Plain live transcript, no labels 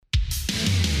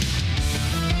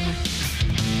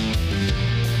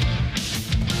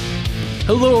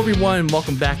Hello everyone,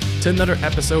 welcome back to another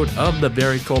episode of the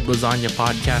Very Cold Lasagna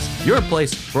podcast, your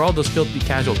place for all those filthy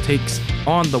casual takes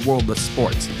on the world of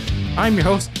sports. I'm your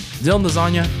host, Dylan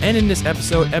Lasagna, and in this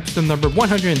episode number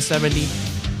 170,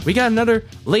 we got another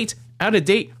late,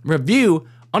 out-of-date review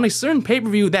on a certain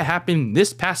pay-per-view that happened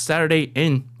this past Saturday,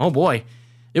 and oh boy,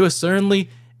 it was certainly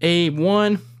a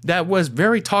one that was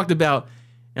very talked about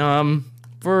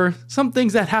for some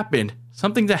things that happened.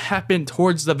 Something that happened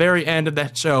towards the very end of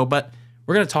that show, but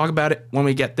we're going to talk about it when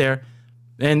we get there.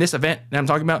 And this event that I'm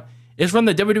talking about is from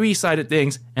the WWE side of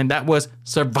things, and that was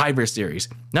Survivor Series.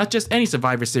 Not just any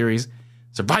Survivor Series,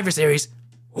 Survivor Series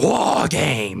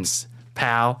WarGames,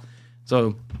 pal.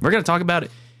 So we're going to talk about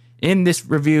it in this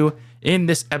review, in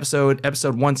this episode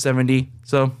 170.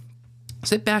 So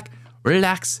sit back,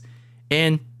 relax,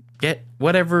 and get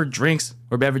whatever drinks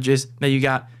or beverages that you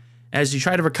got as you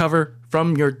try to recover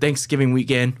from your Thanksgiving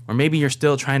weekend, or maybe you're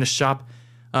still trying to shop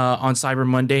on Cyber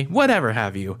Monday, whatever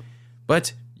have you.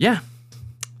 But yeah,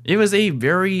 it was a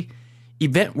very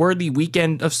event-worthy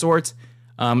weekend of sorts.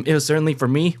 It was certainly for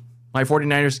me. My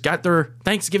 49ers got their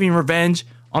Thanksgiving revenge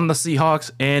on the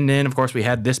Seahawks, and then of course we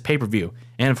had this pay-per-view,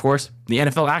 and of course the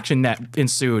NFL action that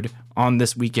ensued on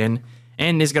this weekend,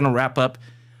 and is going to wrap up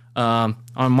on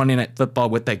Monday Night Football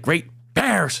with that great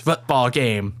Bears football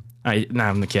game.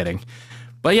 I'm kidding.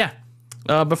 But yeah,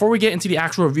 before we get into the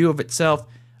actual review of itself,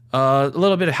 a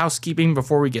little bit of housekeeping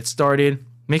before we get started.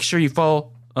 Make sure you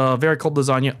follow Very Cold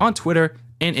Lasagna on Twitter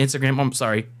and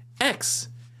Instagram. X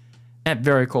at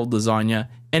Very Cold Lasagna.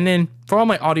 And then for all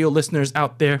my audio listeners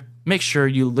out there, make sure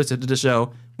you listen to the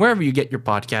show wherever you get your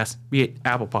podcasts, be it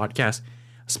Apple Podcasts,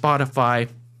 Spotify,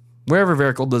 wherever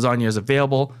Very Cold Lasagna is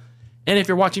available. And if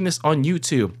you're watching this on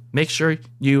YouTube, make sure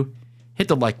you hit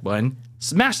the like button,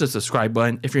 smash the subscribe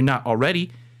button if you're not already.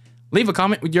 Leave a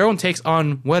comment with your own takes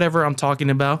on whatever I'm talking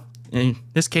about. In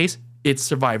this case, it's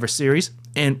Survivor Series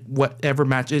and whatever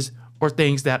matches or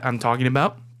things that I'm talking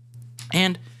about.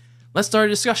 And let's start a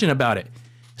discussion about it,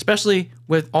 especially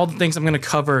with all the things I'm going to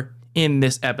cover in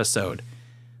this episode.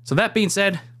 So that being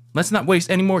said, let's not waste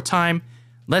any more time.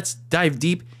 Let's dive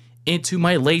deep into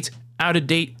my late,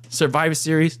 out-of-date Survivor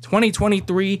Series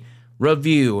 2023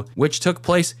 review, which took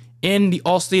place in the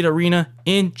Allstate Arena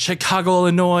in Chicago,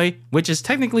 Illinois, which is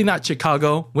technically not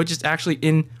Chicago, which is actually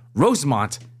in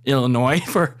Rosemont, Illinois.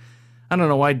 I don't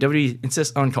know why WWE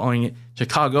insists on calling it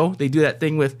Chicago. They do that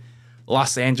thing with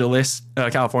Los Angeles,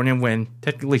 California, when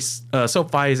technically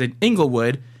SoFi is in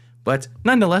Inglewood. But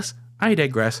nonetheless, I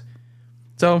digress.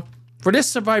 So for this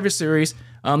Survivor Series,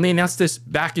 they announced this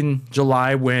back in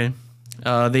July when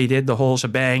they did the whole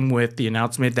shebang with the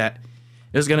announcement that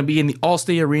it was going to be in the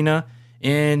Allstate Arena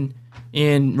in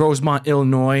Rosemont,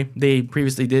 Illinois. They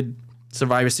previously did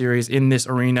Survivor Series in this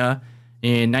arena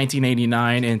in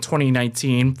 1989 and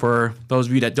 2019. For those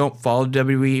of you that don't follow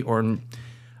WWE or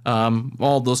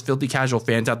all those filthy casual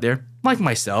fans out there, like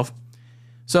myself.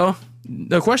 So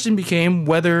the question became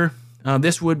whether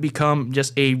this would become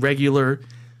just a regular,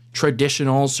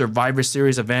 traditional Survivor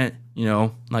Series event, you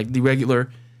know, like the regular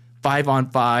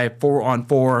 5-on-5,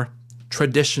 4-on-4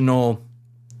 traditional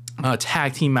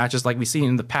tag team matches like we've seen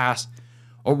in the past,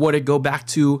 or would it go back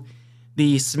to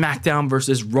the SmackDown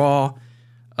versus Raw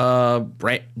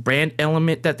brand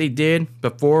element that they did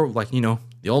before, like, you know,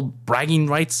 the old bragging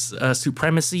rights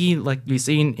supremacy like we've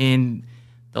seen in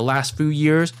the last few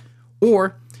years?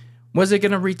 Or was it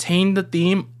going to retain the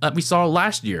theme that we saw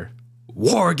last year,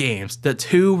 WarGames, the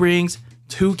 2 rings,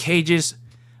 2 cages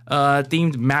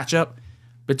themed matchup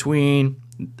between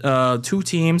 2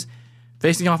 teams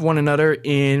facing off one another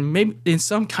in maybe in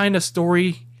some kind of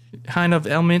story kind of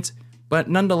element? But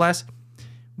nonetheless,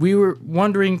 we were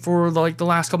wondering for like the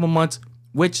last couple months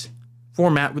which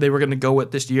format they were going to go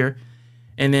with this year.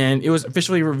 And then it was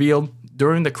officially revealed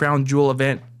during the Crown Jewel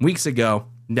event weeks ago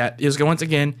that it was once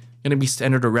again going to be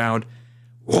centered around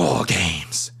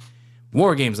WarGames.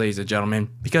 WarGames, ladies and gentlemen,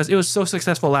 because it was so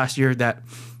successful last year that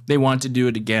they wanted to do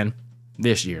it again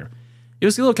this year. It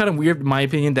was a little kind of weird, in my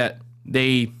opinion, that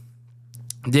they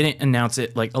didn't announce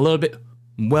it like a little bit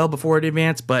well before it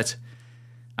advanced, but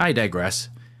I digress.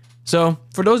 So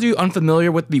for those of you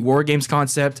unfamiliar with the WarGames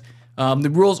concept, the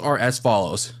rules are as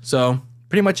follows. So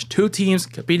pretty much 2 teams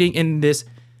competing in this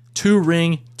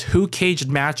 2-ring, 2-caged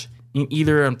match in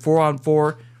either a 4-on-4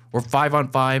 or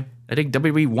 5-on-5. I think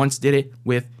WWE once did it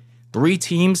with 3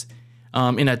 teams,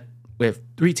 with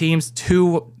 3 teams,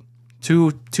 two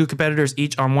competitors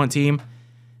each on one team.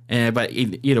 But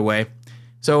either way.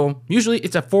 So usually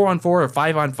it's a 4-on-4 or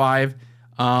 5-on-5,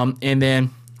 and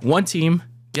then one team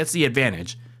gets the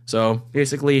advantage. So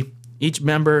basically each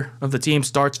member of the team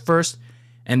starts first,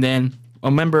 and then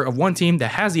a member of one team that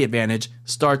has the advantage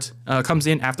comes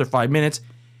in after 5 minutes,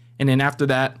 and then after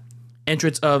that,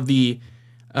 entrance of the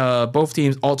both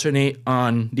teams alternate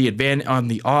on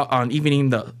the on evening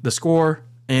the score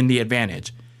and the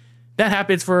advantage. That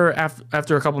happens for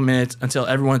after a couple minutes until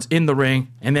everyone's in the ring,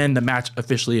 and then the match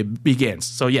officially begins.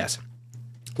 So yes,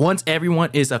 once everyone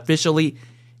is officially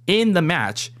in the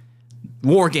match,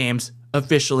 WarGames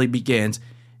officially begins,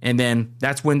 and then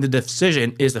that's when the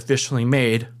decision is officially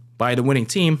made by the winning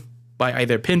team by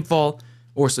either pinfall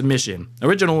or submission.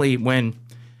 Originally, when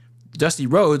Dusty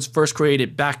Rhodes first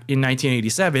created back in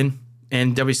 1987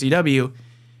 and WCW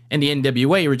and the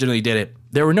NWA originally did it,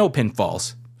 there were no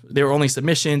pinfalls. There were only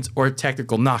submissions or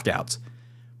technical knockouts.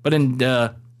 But in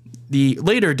the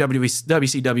later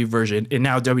WCW version and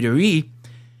now WWE,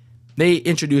 they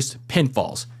introduced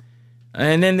pinfalls.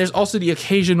 And then there's also the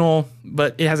occasional,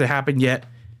 but it hasn't happened yet,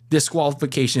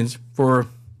 disqualifications for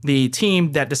the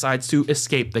team that decides to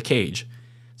escape the cage.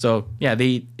 So yeah,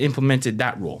 they implemented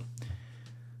that rule.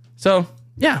 So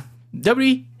yeah,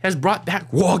 WWE has brought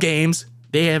back WarGames.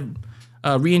 They have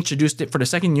reintroduced it for the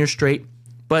second year straight.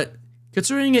 But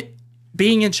considering it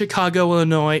being in Chicago,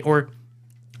 Illinois, or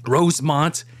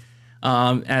Rosemont,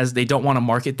 as they don't want to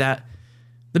market that,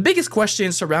 the biggest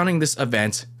question surrounding this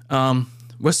event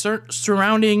was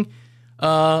surrounding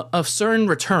a certain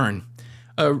return,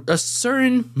 a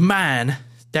certain man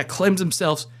that claims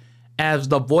himself as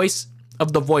the voice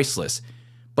of the voiceless.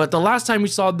 But the last time we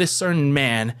saw this certain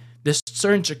man, this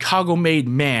certain Chicago-made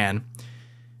man,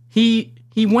 he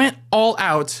went all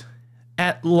out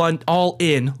at all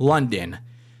in London.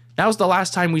 That was the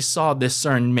last time we saw this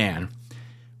certain man.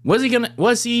 Was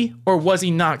he or was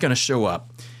he not gonna show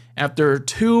up? After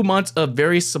 2 months of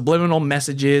very subliminal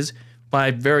messages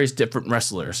by various different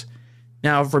wrestlers.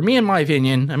 Now, for me, in my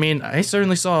opinion, I mean, I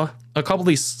certainly saw a couple of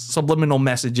these subliminal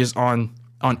messages on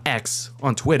X,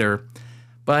 on Twitter,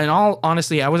 but in all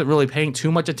honesty, I wasn't really paying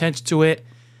too much attention to it.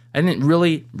 I didn't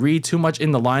really read too much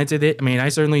in the lines of it. I mean, I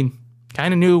certainly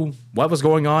kind of knew what was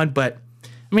going on, but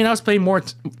I mean, I was paying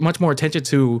much more attention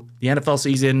to the NFL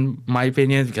season, in my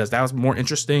opinion, because that was more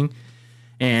interesting.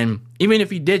 And even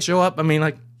if he did show up, I mean,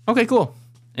 like, okay, cool.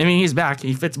 I mean, he's back.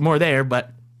 He fits more there,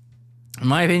 but in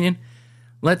my opinion,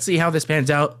 let's see how this pans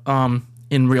out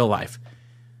in real life.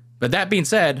 But that being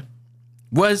said,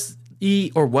 was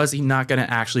he or was he not going to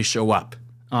actually show up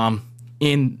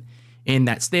in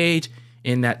that stage,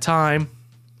 in that time?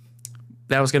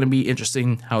 That was going to be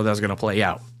interesting how that was going to play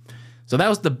out. So that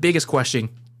was the biggest question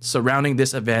surrounding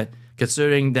this event,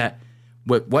 considering that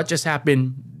what just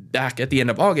happened back at the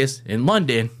end of August in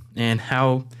London and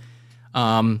how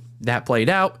that played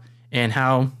out and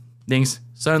how things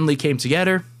suddenly came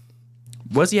together.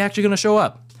 Was he actually going to show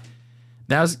up?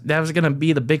 That was going to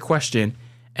be the big question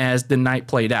as the night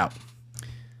played out.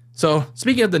 So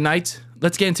speaking of the night,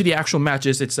 let's get into the actual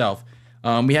matches itself.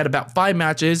 We had about 5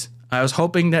 matches. I was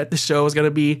hoping that the show was going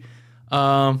to be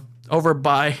over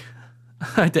by,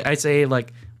 I'd say,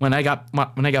 like when I got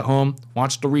home,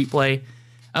 watched the replay.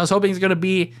 I was hoping it's going to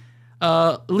be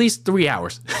at least 3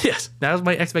 hours. Yes, that was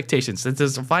my expectation. Since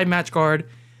it's a 5-match card,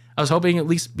 I was hoping at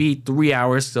least be 3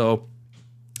 hours, so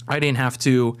I didn't have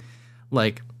to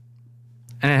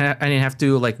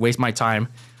waste my time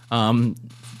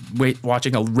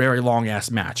watching a very long ass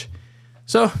match.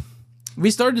 So we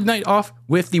started the night off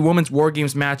with the Women's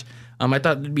WarGames match. I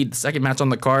thought it'd be the second match on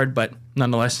the card, but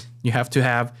nonetheless, you have to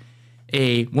have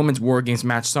a Women's WarGames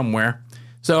match somewhere.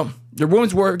 So the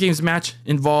Women's WarGames match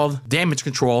involved Damage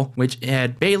Control, which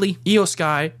had Bayley, Io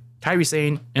Sky, Kairi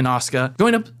Sane, and Asuka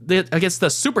going up against the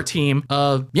super team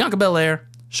of Bianca Belair,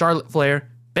 Charlotte Flair,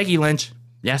 Becky Lynch.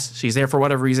 Yes, she's there for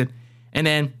whatever reason. And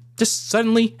then just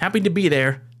suddenly happened to be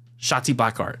there, Shotzi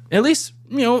Blackheart. At least,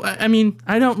 you know, I mean,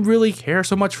 I don't really care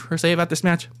so much per se about this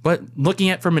match, but looking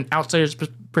at it from an outsider's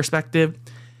perspective,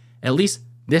 at least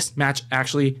this match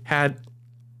actually had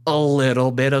a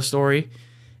little bit of story.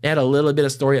 It had a little bit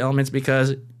of story elements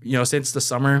because, you know, since the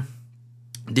summer,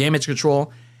 Damage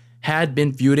Control had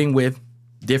been feuding with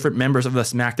different members of the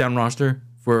SmackDown roster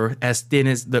for as thin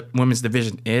as the women's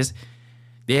division is.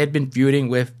 They had been feuding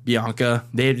with Bianca.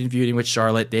 They had been feuding with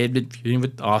Charlotte. They had been feuding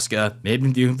with Asuka. They had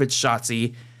been feuding with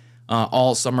Shotzi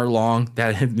all summer long.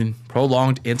 That had been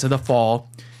prolonged into the fall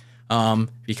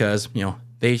because, you know,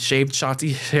 they shaved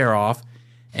Shotzi's hair off.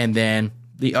 And then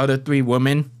the other 3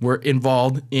 women were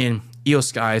involved in Io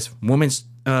Sky's women's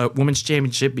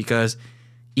championship because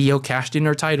Io cashed in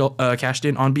her title, cashed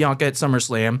in on Bianca at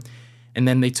SummerSlam. And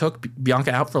then they took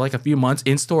Bianca out for like a few months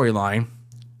in storyline.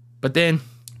 But then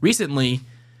recently,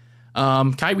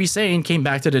 Kairi Sane came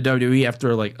back to the WWE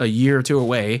after like a year or 2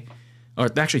 away, or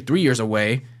actually 3 years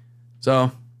away.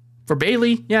 So for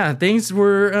Bayley, yeah, things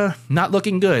were not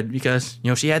looking good because,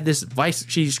 she had this vice.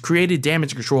 She's created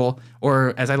Damage Control,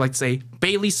 or as I like to say,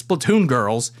 Bayley Splatoon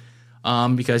Girls,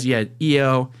 because you had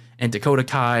Io and Dakota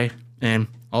Kai, and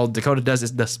all Dakota does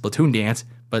is the Splatoon dance,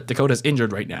 but Dakota's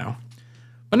injured right now.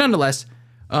 But nonetheless,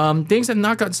 things have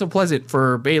not gotten so pleasant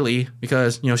for Bayley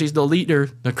because, she's the leader,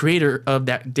 the creator of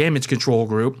that Damage Control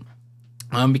group,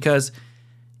 because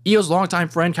Io's longtime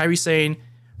friend, Kairi Sane,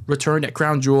 returned at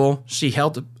Crown Jewel. She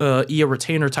helped Io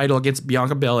retain her title against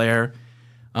Bianca Belair.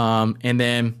 And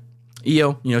then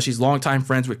Io, she's longtime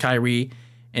friends with Kairi.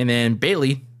 And then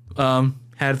Bayley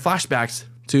had flashbacks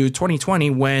to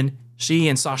 2020 when she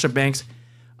and Sasha Banks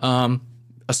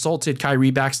assaulted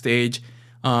Kairi backstage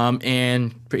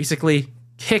and basically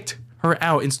kicked her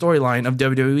out in storyline of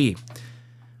WWE.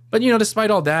 But, despite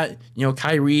all that,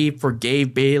 Kairi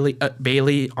forgave Bayley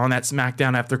on that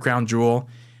SmackDown after Crown Jewel.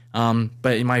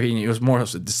 But in my opinion, it was more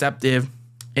deceptive.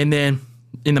 And then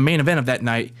in the main event of that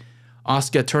night,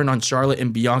 Asuka turned on Charlotte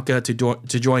and Bianca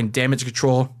to join Damage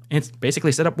Control and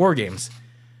basically set up WarGames.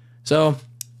 So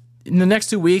in the next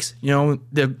 2 weeks,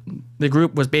 the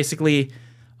group was basically,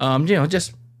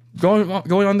 just going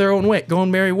on their own way, going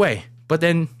merry way. But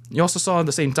then you also saw at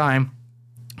the same time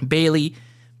Bayley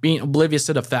being oblivious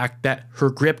to the fact that her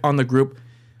grip on the group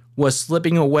was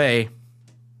slipping away,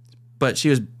 but she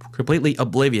was completely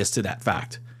oblivious to that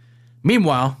fact.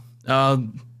 Meanwhile,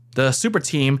 the super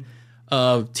team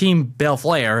of Team Belle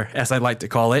Flair, as I like to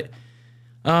call it,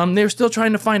 they're still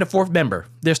trying to find a fourth member.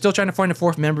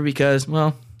 Because,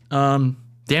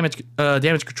 Damage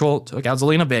Control took out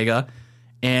Zelina Vega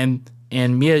and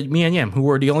Mia Yim, who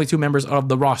were the only two members of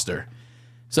the roster.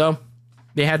 So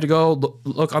they had to go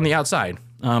look on the outside.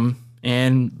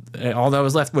 And all that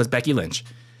was left was Becky Lynch.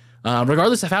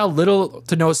 Regardless of how little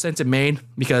to no sense it made,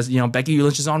 because, Becky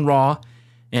Lynch is on Raw,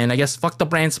 and I guess fuck the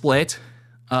brand split.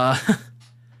 I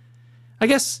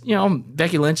guess,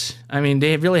 Becky Lynch,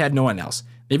 they really had no one else.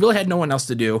 They really had no one else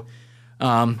to do.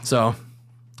 So,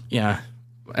 yeah,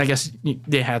 I guess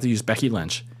they had to use Becky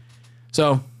Lynch.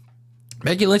 So,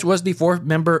 Becky Lynch was the fourth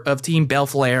member of Team Belle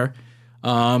Flair.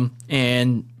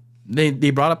 And they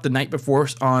brought up the night before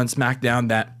on SmackDown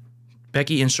that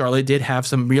Becky and Charlotte did have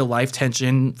some real life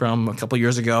tension from a couple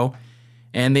years ago,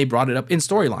 and they brought it up in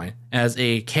storyline as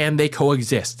a can they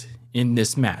coexist in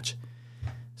this match.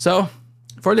 So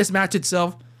for this match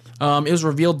itself, it was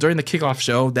revealed during the kickoff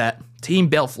show that Team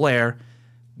Belle Flair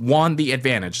won the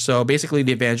advantage. So basically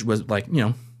the advantage was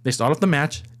they start off the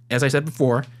match, as I said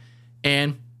before,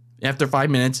 and after 5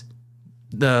 minutes,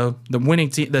 the winning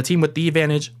team, the team with the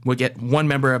advantage, would get one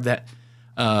member of that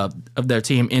of their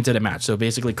team into the match. So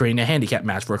basically creating a handicap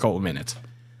match for a couple of minutes.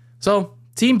 So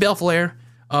Team Belle Flair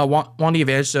won the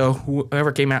advantage. So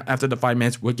whoever came out after the 5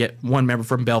 minutes would get one member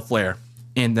from Belle Flair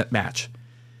in that match.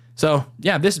 So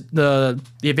yeah, the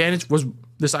advantage was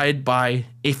decided by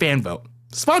a fan vote,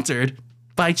 sponsored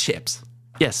by chips.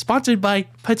 Yes, sponsored by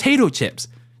potato chips,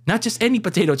 not just any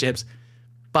potato chips,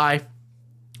 by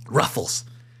Ruffles.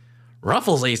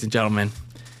 Ruffles, ladies and gentlemen.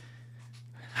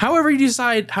 However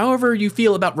you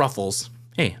feel about Ruffles,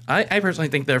 hey, I personally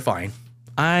think they're fine.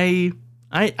 I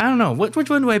don't know.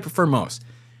 Which one do I prefer most?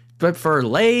 Do I prefer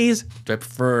Lay's? Do I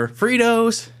prefer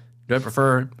Fritos? Do I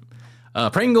prefer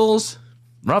Pringles?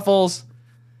 Ruffles?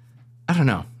 I don't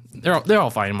know. They're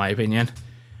all fine in my opinion.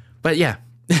 But yeah,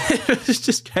 it's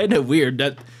just kind of weird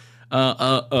that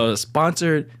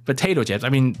sponsored potato chips.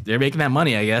 They're making that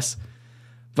money, I guess.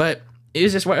 But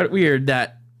it's just weird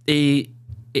that a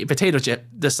potato chip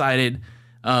decided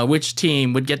which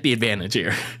team would get the advantage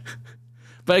here.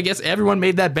 But I guess everyone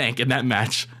made that bank in that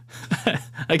match.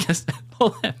 I guess all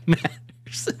that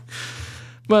matters.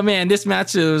 But man, this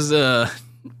match was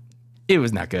it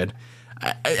was not good.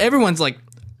 Everyone's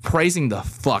praising the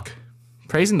fuck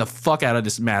out of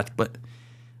this match. But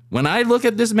when I look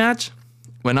at this match,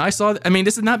 when I saw,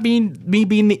 this is not me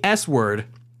being the S word.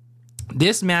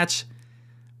 This match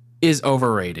is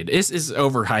overrated. This is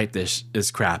overhyped. This is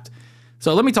crap.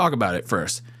 So let me talk about it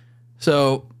first.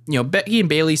 So, Becky and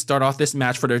Bayley start off this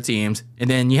match for their teams, and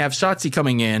then you have Shotzi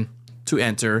coming in to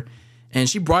enter, and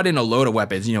she brought in a load of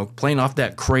weapons, playing off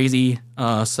that crazy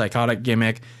psychotic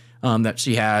gimmick that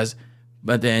she has.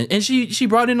 But then, and she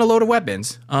brought in a load of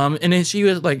weapons. And then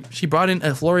she brought in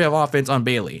a flurry of offense on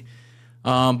Bayley.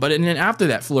 And then after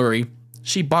that flurry,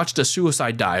 she botched a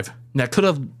suicide dive that could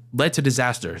have led to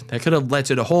disaster. That could have led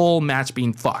to the whole match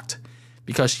being fucked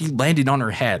because she landed on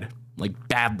her head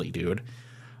badly, dude.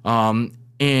 And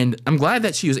I'm glad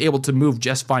that she was able to move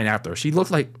just fine after. She looked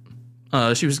like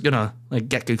she was gonna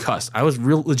get concussed. I was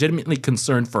legitimately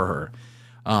concerned for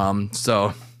her.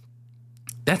 So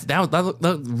that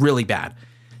looked really bad.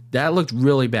 that looked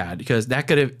really bad because that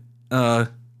could have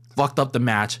fucked up the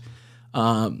match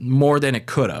more than it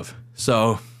could have.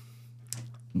 So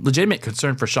legitimate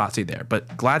concern for Shotzi there,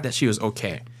 but glad that she was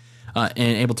okay and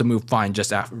able to move fine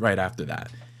just right after that.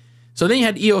 So then you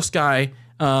had Io Sky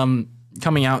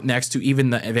coming out next to even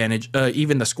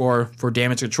the score for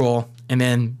damage control, and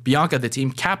then Bianca, the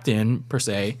team captain per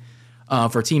se,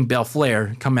 for Team Belle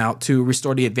Flair, come out to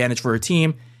restore the advantage for her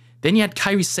team. Then you had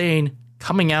Kairi Sane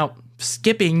coming out,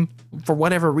 skipping for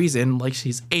whatever reason, like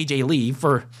she's AJ Lee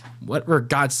for whatever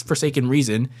God's forsaken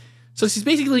reason. So she's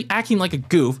basically acting like a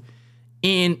goof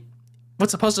in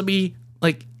what's supposed to be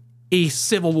like a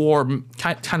Civil War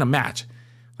kind of match.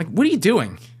 Like, what are you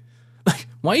doing? Like,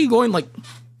 why are you going like?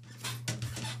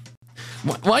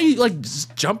 Why are you like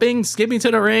just jumping, skipping to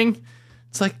the ring?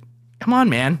 It's like, come on,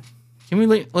 man. Can we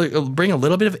like bring a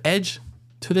little bit of edge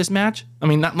to this match? I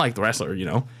mean, not like the wrestler,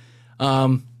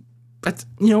 but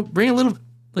bring a little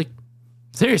like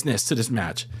seriousness to this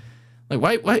match. Like,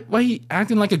 why are you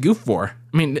acting like a goof for?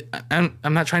 I mean, I'm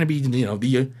not trying to be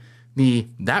the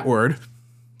that word,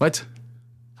 but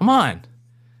come on.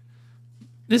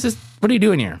 What are you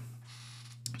doing here?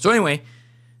 So anyway,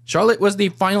 Charlotte was the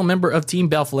final member of Team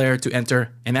Belle Flair to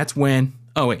enter, and that's when.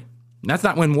 Oh wait, that's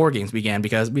not when WarGames began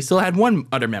because we still had one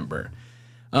other member.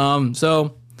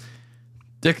 So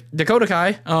Dakota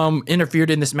Kai interfered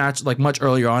in this match like much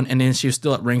earlier on, and then she was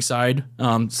still at ringside.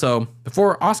 So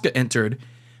before Asuka entered,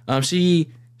 she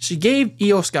gave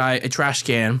Io Sky a trash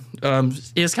can.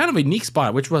 It's kind of a unique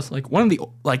spot, which was like one of the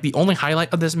only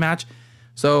highlight of this match.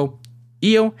 So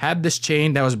Io had this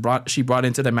chain that was brought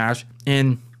into the match,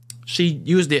 and she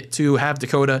used it to have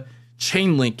Dakota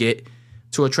chain link it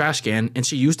to a trash can, and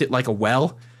she used it like a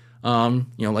well,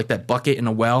 like that bucket in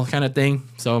a well kind of thing.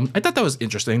 So I thought that was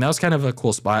interesting. That was kind of a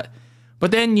cool spot.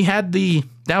 But then you had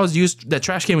that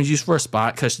trash can was used for a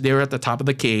spot because they were at the top of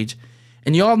the cage,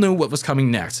 and you all knew what was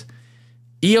coming next.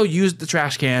 Io used the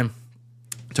trash can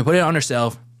to put it on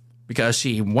herself because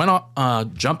she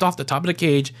jumped off the top of the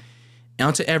cage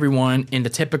onto everyone in the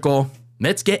typical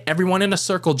let's get everyone in a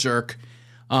circle jerk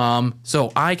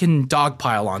so I can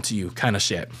dogpile onto you kind of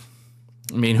shit.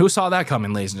 I mean, who saw that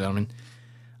coming, ladies and gentlemen?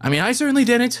 I mean, I certainly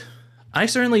didn't.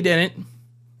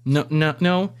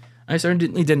 No, I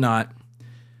certainly did not.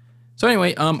 So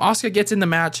anyway, Asuka gets in the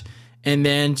match, and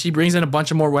then she brings in a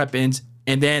bunch of more weapons,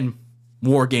 and then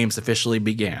WarGames officially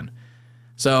began.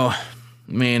 So, I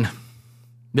mean,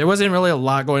 there wasn't really a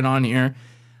lot going on here.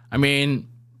 I mean,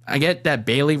 I get that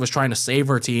Bayley was trying to save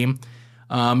her team,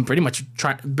 pretty much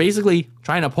basically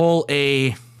trying to pull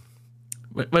a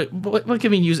what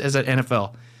can we use as an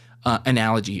NFL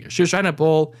analogy here? She was trying to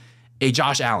pull a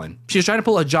Josh Allen.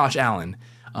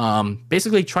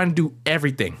 Basically trying to do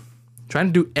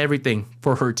everything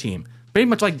for her team. Pretty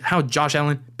much like how Josh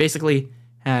Allen basically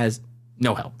has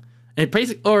no help. And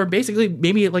basically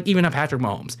maybe like even a Patrick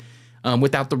Mahomes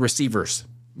without the receivers.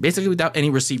 Basically without any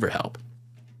receiver help.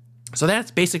 So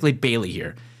that's basically Bayley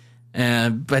here.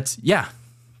 But yeah,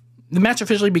 the match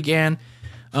officially began.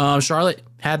 Charlotte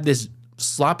had this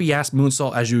sloppy ass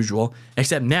moonsault as usual,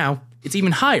 except now it's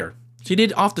even higher. She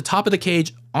did off the top of the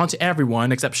cage onto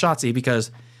everyone except Shotzi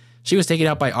because she was taken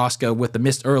out by Asuka with the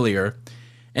mist earlier.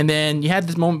 And then you had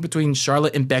this moment between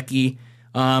Charlotte and Becky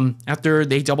after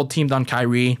they double teamed on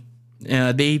Kairi.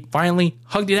 They finally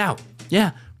hugged it out.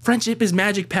 Yeah, friendship is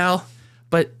magic, pal.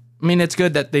 But I mean, it's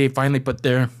good that they finally put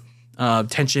their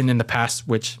tension in the past,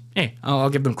 which, hey,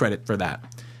 I'll give them credit for that.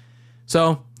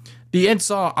 So the end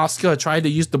saw Asuka try to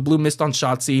use the blue mist on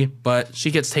Shotzi, but she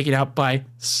gets taken out by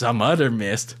some other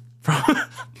mist.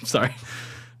 Sorry.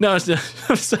 No,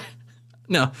 I'm sorry.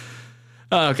 No.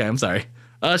 Okay, I'm sorry.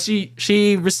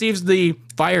 She receives the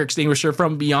fire extinguisher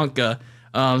from Bianca,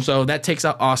 so that takes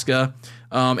out Asuka.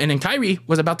 And then Kairi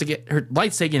was about to get her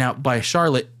lights taken out by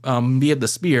Charlotte via the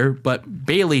spear, but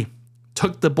Bayley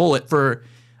took the bullet for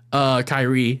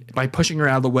Kairi by pushing her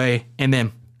out of the way, and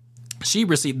then she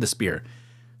received the spear.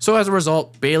 So as a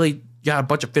result, Bayley got a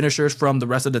bunch of finishers from the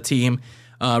rest of the team,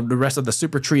 the rest of the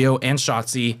Super Trio and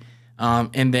Shotzi,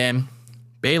 and then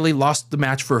Bayley lost the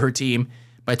match for her team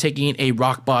by taking a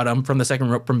rock bottom from the second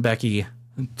rope from Becky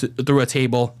through a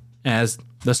table as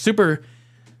the Super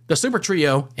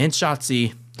Trio and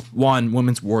Shotzi won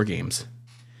Women's WarGames.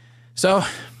 So,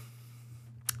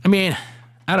 I mean,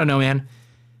 I don't know, man.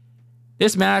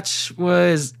 This match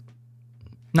was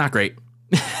not great.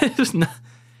 It was not,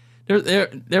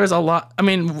 there was a lot. I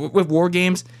mean, with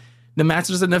WarGames, the match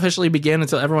doesn't officially begin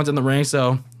until everyone's in the ring,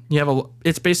 so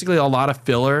it's basically a lot of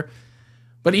filler.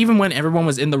 But even when everyone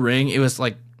was in the ring, it was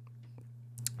like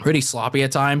pretty sloppy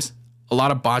at times. A lot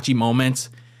of botchy moments.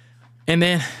 And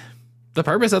then the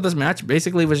purpose of this match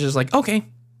basically was just like, okay,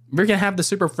 we're going to have the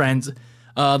Super Friends,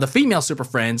 the female Super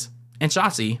Friends, and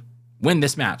Shotzi win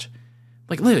this match.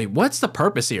 Like, literally, what's the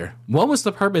purpose here? What was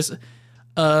the purpose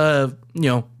of,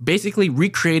 basically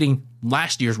recreating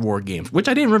last year's WarGames, which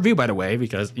I didn't review, by the way,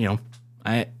 because,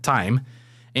 time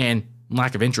and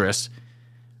lack of interest.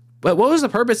 But what was the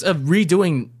purpose of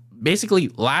redoing basically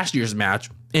last year's match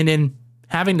and then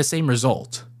having the same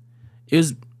result? It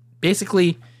was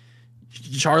basically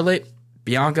Charlotte,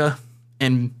 Bianca,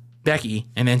 and Becky,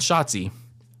 and then Shotzi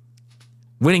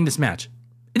winning this match.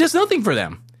 It does nothing for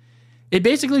them. It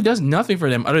basically does nothing for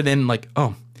them other than like,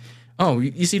 oh,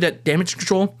 you see that Damage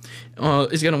Control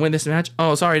is going to win this match?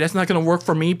 Oh, sorry, that's not going to work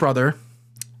for me, brother.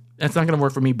 That's not going to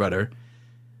work for me, brother.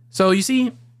 So you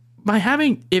see,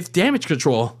 if Damage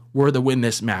Control were to win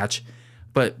this match,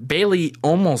 but Bayley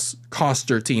almost cost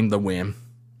her team the win,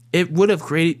 it would have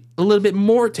created a little bit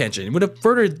more tension. It would have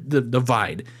furthered the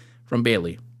divide from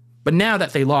Bayley. But now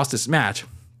that they lost this match,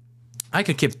 I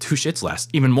could give two shits less,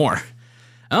 even more.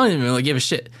 I don't even really give a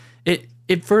shit.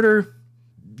 It further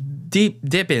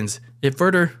deepens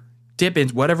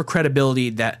whatever credibility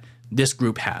that this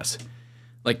group has.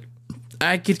 Like,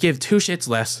 I could give two shits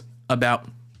less about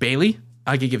Bayley.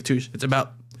 I could give two shits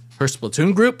about her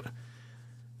Splatoon group.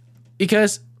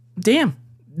 Because, damn,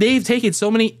 they've taken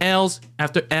so many L's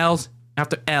after L's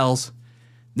after L's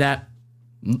that,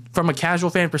 from a casual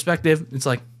fan perspective, it's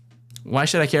like, why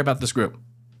should I care about this group?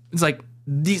 It's like,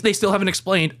 they still haven't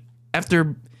explained,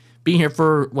 after being here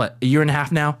for, a year and a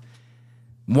half now,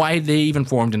 why they even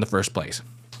formed in the first place.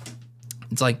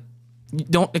 It's like,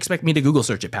 don't expect me to Google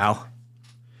search it, pal.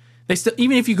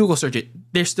 Even if you Google search it,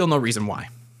 there's still no reason why.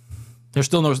 There's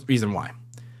still no reason why.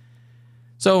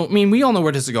 So, I mean, we all know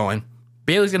where this is going.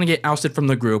 Bayley's gonna get ousted from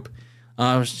the group.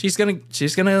 She's gonna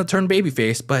turn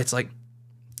babyface, but it's like,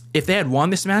 if they had won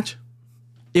this match,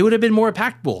 it would have been more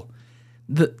impactful.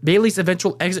 Bayley's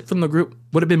eventual exit from the group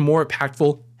would have been more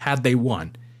impactful had they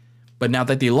won. But now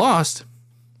that they lost,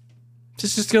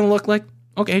 it's just gonna look like,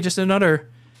 okay, just another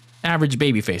average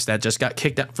babyface that just got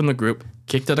kicked out from the group,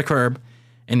 kicked to the curb,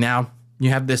 and now you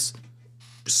have this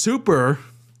super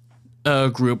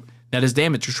group that is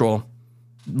Damage Control,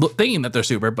 thinking that they're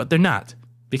super, but they're not,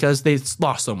 because they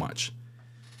lost so much.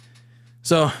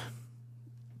 So,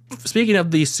 speaking of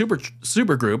these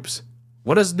super groups,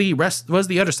 what does the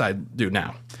other side do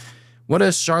now? What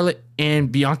does Charlotte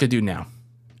and Bianca do now?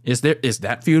 Is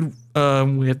that feud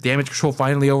with Damage Control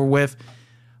finally over with?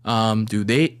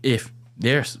 If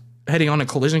they're heading on a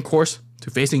collision course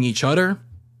to facing each other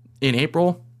in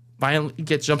April, finally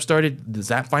get jump started? Does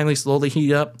that finally slowly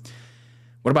heat up?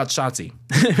 What about Shotzi?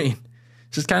 I mean,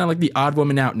 she's kind of like the odd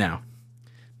woman out now.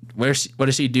 What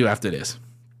does she do after this?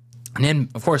 And then,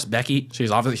 of course, Becky,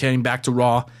 she's obviously heading back to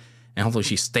Raw, and hopefully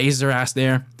she stays her ass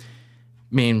there. I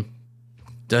mean,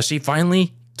 does she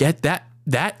finally get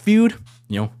that feud?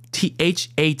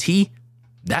 THAT,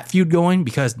 that feud going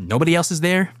because nobody else is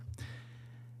there?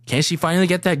 Can she finally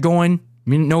get that going?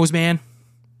 Nose man.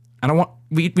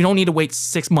 We don't need to wait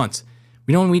 6 months.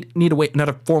 We don't need to wait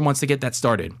another 4 months to get that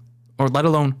started, or let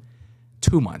alone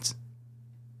 2 months.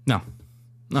 No.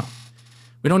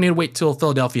 We don't need to wait till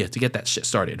Philadelphia to get that shit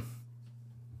started.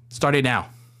 Start it now.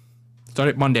 Start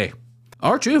it Monday.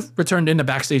 R-Truth returned in the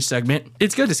backstage segment.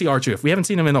 It's good to see R-Truth. We haven't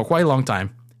seen him in quite a long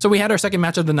time. So we had our second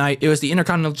match of the night. It was the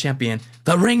Intercontinental Champion,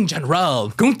 the Ring General,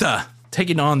 Gunther,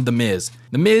 taking on The Miz.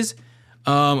 The Miz,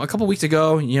 a couple weeks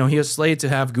ago, he was slated to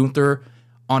have Gunther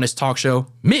on his talk show,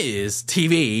 Miz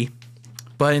TV.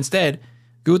 But instead,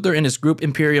 Gunther and his group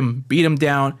Imperium beat him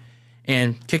down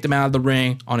and kicked him out of the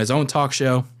ring on his own talk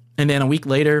show. And then a week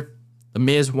later, The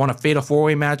Miz won a fatal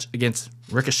four-way match against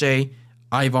Ricochet,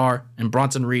 Ivar, and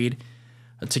Bronson Reed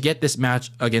to get this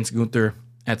match against Gunther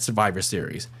at Survivor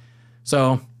Series.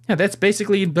 So, yeah, that's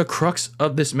basically the crux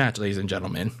of this match, ladies and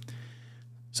gentlemen.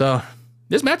 So,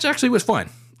 this match actually was fun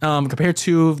compared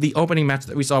to the opening match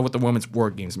that we saw with the Women's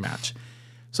WarGames match.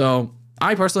 So,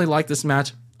 I personally like this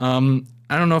match. I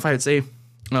don't know if I would say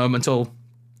until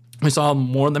we saw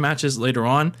more of the matches later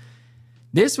on.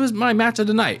 This was my match of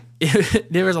the night.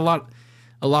 There was a lot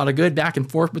of good back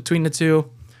and forth between the two.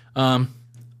 A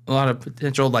lot of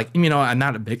potential, I'm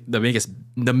not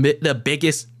the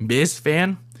biggest Miz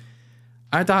fan.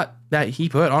 I thought that he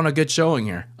put on a good showing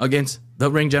here against the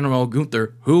Ring General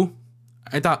Gunther, who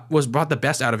I thought was brought the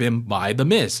best out of him by The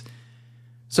Miz.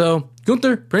 So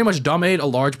Gunther pretty much dominated a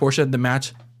large portion of the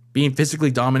match, being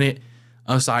physically dominant.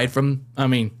 Aside from,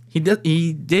 he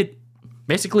did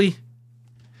basically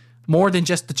more than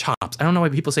just the chops. I don't know why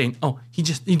people saying,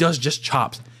 he does just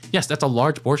chops. Yes, that's a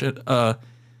large portion,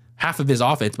 half of his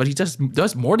offense, but he just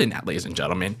does more than that, ladies and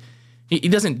gentlemen. He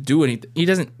doesn't do anything. He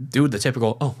doesn't do the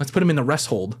typical, oh, let's put him in the rest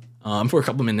hold for a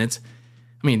couple minutes.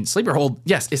 I mean, sleeper hold,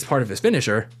 yes, it's part of his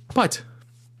finisher, but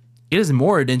it is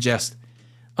more than just,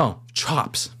 oh,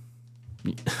 chops.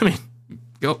 I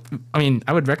mean,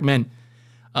 I would recommend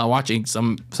watching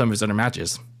some of his other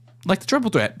matches, like the triple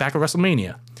threat back at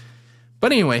WrestleMania.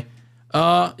 But anyway,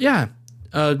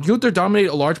 Gunther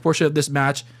dominated a large portion of this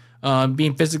match,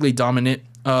 being physically dominant.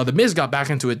 The Miz got back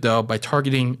into it though by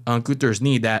targeting Gunther's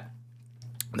knee that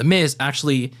the Miz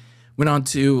actually went on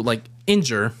to like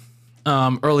injure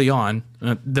early on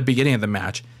the beginning of the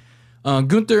match.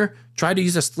 Gunther tried to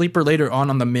use a sleeper later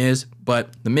on the Miz,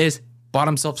 but the Miz bought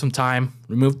himself some time,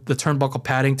 removed the turnbuckle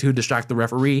padding to distract the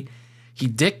referee. He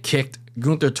dick kicked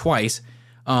Gunther twice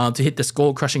to hit the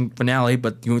skull crushing finale,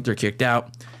 but Gunther kicked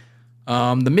out.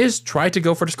 The Miz tried to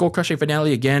go for the skull crushing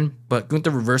finale again, but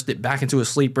Gunther reversed it back into a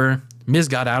sleeper. Miz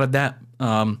got out of that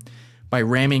by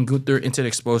ramming Gunther into the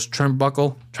exposed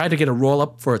turnbuckle, tried to get a roll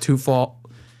up for a 2-fall,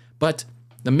 but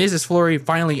the Miz's flurry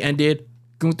finally ended.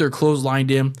 Gunther clotheslined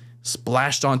him,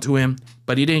 splashed onto him,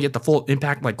 but he didn't get the full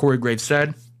impact like Corey Graves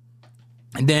said.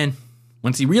 And then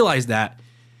once he realized that,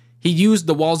 he used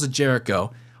the walls of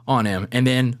Jericho on him. And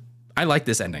then I like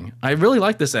this ending. I really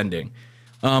like this ending.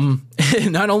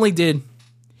 Not only did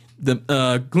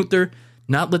the Gunther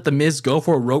not let the Miz go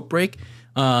for a rope break,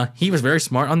 he was very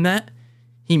smart on that.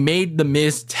 He made the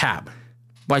Miz tap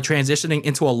by transitioning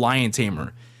into a lion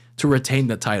tamer to retain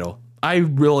the title. I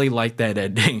really like that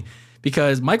ending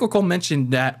because Michael Cole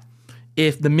mentioned that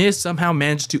if the Miz somehow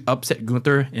managed to upset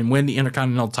Gunther and win the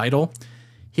Intercontinental title,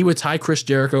 he would tie Chris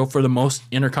Jericho for the most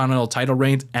Intercontinental title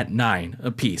reigns at 9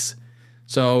 apiece.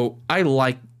 So I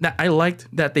liked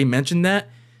that they mentioned that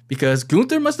because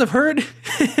Gunther must have heard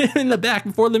in the back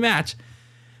before the match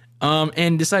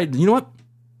and decided, you know what?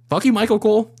 Fuck you, Michael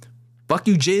Cole. Fuck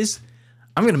you, Jizz.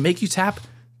 I'm going to make you tap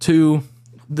to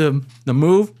the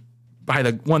move by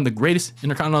one of the greatest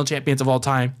Intercontinental champions of all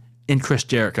time in Chris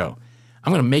Jericho.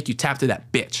 I'm going to make you tap to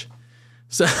that bitch.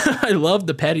 So I love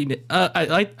the pettiness.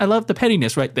 I love the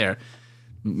pettiness right there.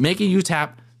 Making you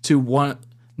tap to one of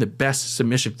the best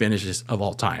submission finishes of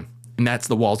all time. And that's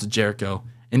the walls of Jericho.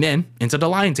 And then into the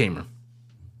lion tamer.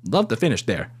 Love the finish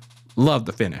there. Love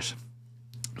the finish.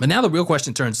 But now the real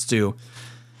question turns to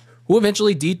who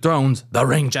eventually dethrones the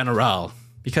Ring General.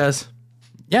 Because,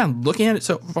 yeah, looking at it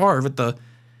so far with the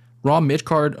Raw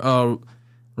mid-card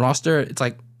roster, it's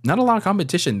like not a lot of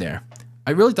competition there.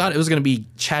 I really thought it was going to be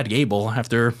Chad Gable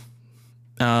after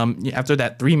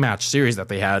that 3-match series that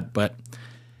they had, but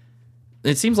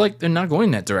it seems like they're not going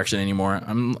that direction anymore.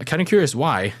 I'm kind of curious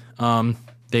why.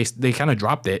 They kind of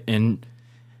dropped it and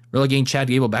relegating Chad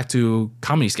Gable back to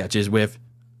comedy sketches with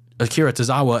Akira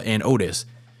Tozawa and Otis.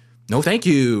 No, thank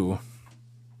you.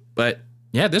 But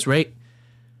yeah, at this rate,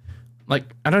 like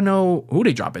I don't know who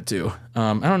they drop it to.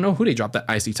 I don't know who they dropped that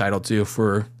IC title to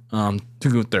for to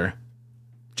Gunther.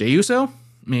 Jey Uso?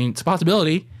 I mean, it's a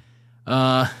possibility.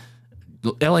 LA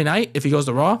Knight, if he goes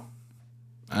to Raw?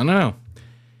 I don't know.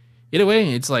 Either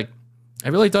way, it's like, I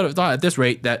really thought at this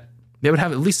rate that they would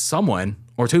have at least someone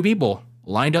or 2 people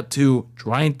lined up to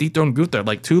try and dethrone Gunther,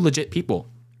 like 2 legit people,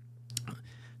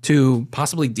 to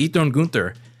possibly dethrone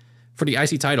Gunther for the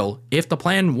IC title if the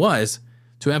plan was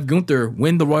to have Gunther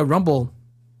win the Royal Rumble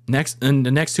in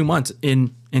the next 2 months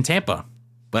in Tampa.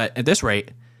 But at this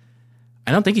rate,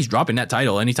 I don't think he's dropping that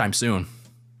title anytime soon.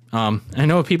 I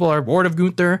know people are bored of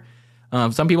Gunther.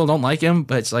 Some people don't like him,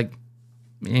 but it's like,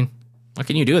 man, what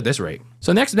can you do at this rate?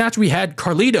 So next match, we had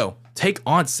Carlito take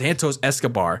on Santos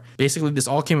Escobar. Basically, this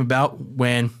all came about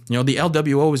when, the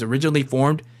LWO was originally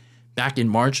formed back in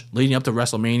March, leading up to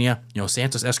WrestleMania.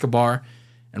 Santos Escobar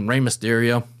and Rey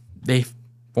Mysterio, they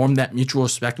formed that mutual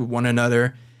respect with one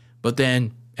another. But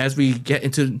then as we get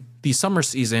into the summer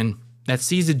season, that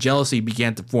seasoned jealousy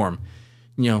began to form.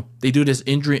 They do this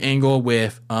injury angle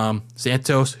with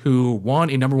Santos, who won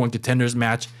a number 1 contenders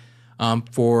match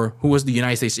for who was the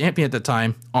United States champion at the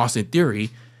time, Austin Theory.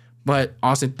 But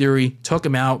Austin Theory took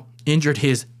him out, injured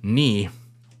his knee.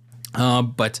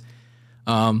 But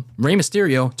Rey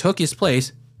Mysterio took his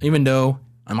place, even though,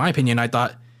 in my opinion, I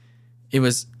thought it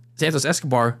was Santos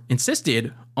Escobar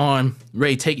insisted on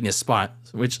Rey taking his spot,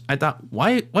 which I thought,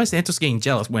 why is Santos getting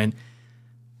jealous when,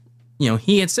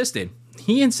 he insisted.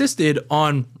 He insisted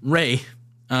on Rey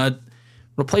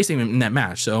replacing him in that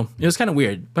match. So it was kind of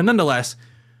weird. But nonetheless,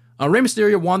 Rey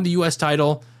Mysterio won the U.S.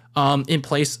 title in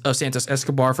place of Santos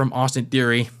Escobar from Austin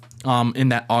Theory in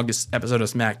that August episode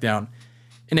of SmackDown.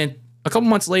 And then a couple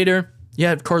months later, you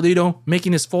had Carlito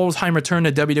making his full-time return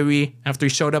to WWE after he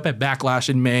showed up at Backlash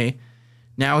in May.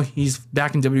 Now he's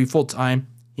back in WWE full-time.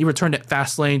 He returned at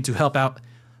Fastlane to help out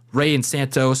Rey and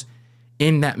Santos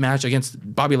in that match against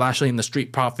Bobby Lashley and the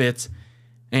Street Profits.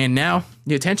 And now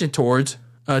the attention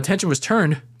was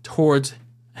turned towards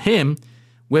him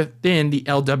within the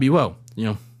LWO. You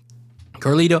know,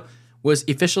 Carlito was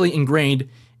officially ingrained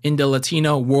in the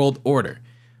Latino world order.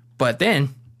 But then,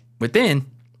 within,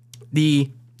 the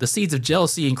seeds of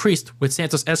jealousy increased with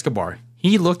Santos Escobar.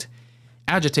 He looked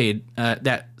agitated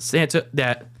that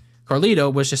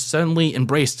Carlito was just suddenly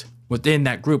embraced within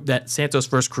that group that Santos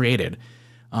first created.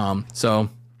 So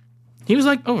he was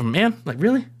like, "Oh man, like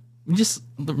really? You just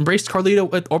embraced Carlito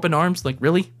with open arms, like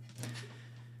really?"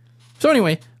 So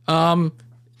anyway,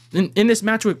 in this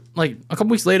match with like a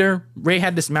couple weeks later, Ray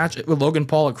had this match with Logan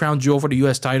Paul, a crown jewel for the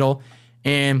U.S. title,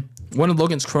 and one of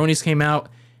Logan's cronies came out,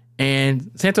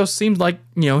 and Santos seemed like,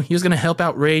 you know, he was gonna help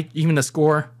out Ray even the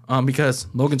score, because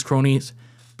Logan's cronies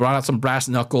brought out some brass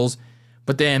knuckles.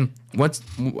 But then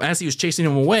as he was chasing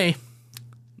him away,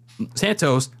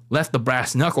 Santos left the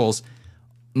brass knuckles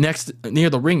near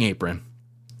the ring apron,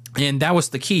 and that was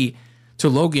the key to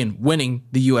Logan winning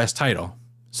the U.S. title.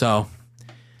 So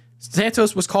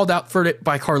Santos was called out for it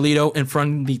by Carlito in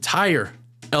front of the entire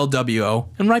LWO,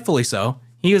 and rightfully so.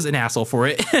 He was an asshole for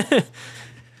it.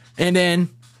 And then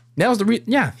that was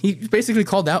he basically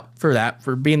called out for that,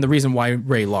 for being the reason why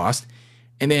Ray lost.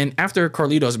 And then after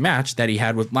Carlito's match that he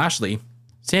had with Lashley,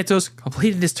 Santos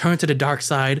completed his turn to the dark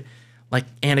side like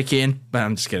Anakin, but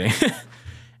I'm just kidding.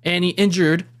 And he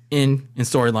injured in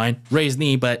storyline Ray's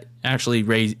knee, but actually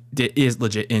Ray is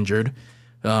legit injured.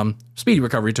 Speedy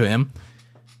recovery to him.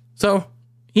 So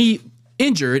he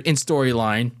injured in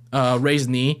storyline Ray's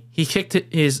knee. He kicked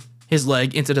his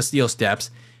leg into the steel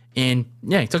steps, and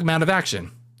he took him out of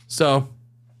action. So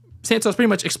Santos pretty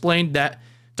much explained that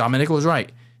Dominic was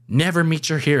right. Never meet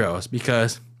your heroes,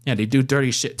 because they do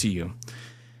dirty shit to you.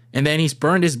 And then he's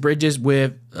burned his bridges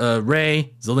with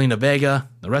Ray, Zelina Vega,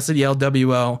 the rest of the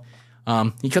LWO.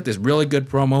 He cut this really good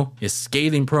promo, his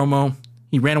scathing promo.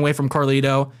 He ran away from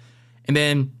Carlito. And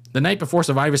then the night before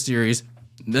Survivor Series,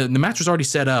 the match was already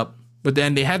set up, but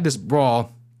then they had this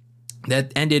brawl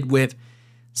that ended with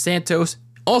Santos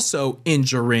also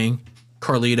injuring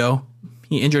Carlito.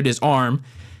 He injured his arm.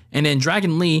 And then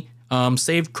Dragon Lee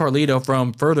saved Carlito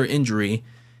from further injury.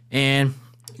 And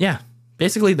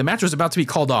basically the match was about to be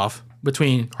called off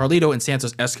between Carlito and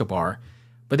Santos Escobar.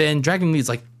 But then Dragon Lee's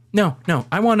like, no,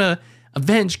 I want to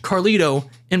avenge Carlito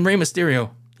and Rey Mysterio.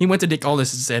 He went to Dick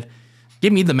Aldis and said,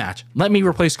 give me the match. Let me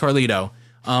replace Carlito.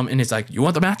 And he's like, you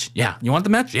want the match? Yeah. You want the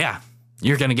match? Yeah.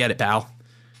 You're going to get it, pal.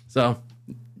 So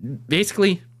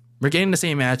basically, we're getting the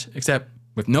same match, except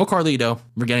with no Carlito,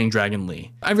 we're getting Dragon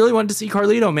Lee. I really wanted to see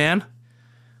Carlito, man.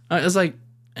 It was like,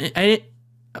 that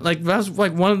was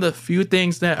like one of the few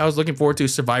things that I was looking forward to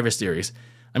Survivor Series.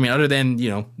 I mean, other than,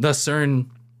 the CERN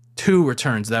 2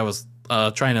 returns that I was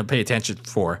trying to pay attention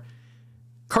for.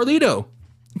 Carlito.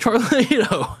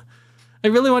 I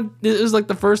really want, it was like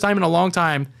the first time in a long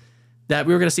time that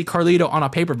we were going to see Carlito on a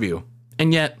pay-per-view.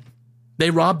 And yet, they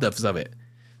robbed us of it.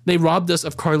 They robbed us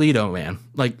of Carlito, man.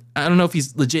 Like, I don't know if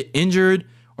he's legit injured,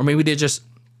 or maybe they're just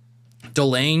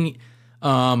delaying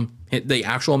the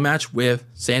actual match with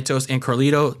Santos and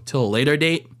Carlito till a later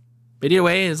date. But either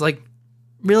way, it's like,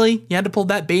 really? You had to pull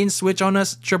that bait and switch on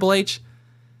us, Triple H?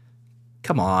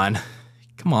 Come on.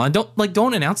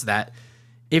 Don't announce that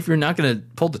if you're not going to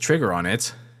pull the trigger on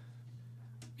it.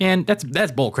 And that's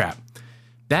bullcrap.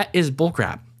 That is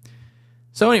bullcrap.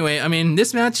 So anyway, I mean,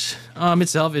 this match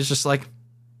itself is just like,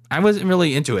 I wasn't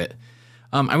really into it.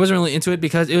 I wasn't really into it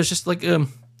because it was just like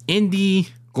indie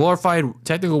glorified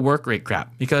technical work rate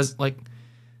crap. Because like,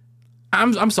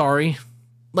 I'm sorry,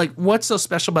 like, what's so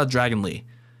special about Dragon Lee?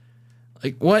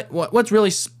 Like, what's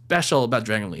really special about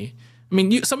Dragon Lee? I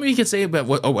mean, some of you can say about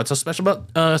what's so special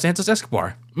about Santos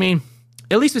Escobar. I mean,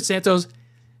 at least with Santos,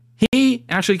 he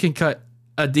actually can cut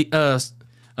a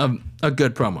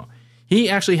good promo. He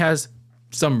actually has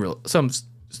some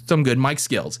good mic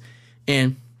skills,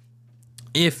 and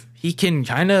if he can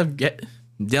kind of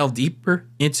delve deeper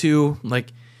into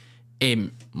like a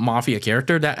mafia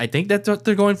character that I think that's what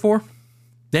they're going for,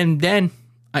 then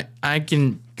I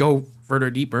can go further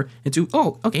deeper into,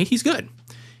 okay, he's good.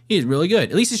 He's really good.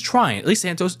 At least he's trying. At least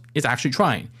Santos is actually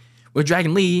trying. With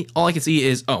Dragon Lee, all I can see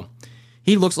is,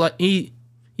 he looks like he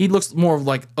looks more of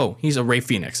like, he's a Rey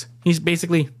Fenix. He's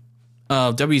basically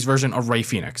WWE's version of Rey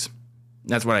Fenix.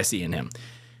 That's what I see in him.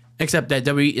 Except that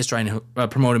WWE is trying to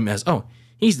promote him as,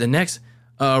 he's the next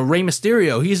Rey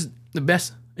Mysterio. He's the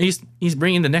best. He's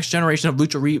bringing the next generation of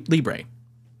Lucha Libre.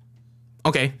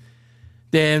 Okay.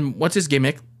 Then what's his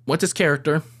gimmick? What's his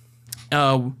character?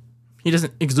 He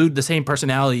doesn't exude the same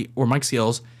personality or mic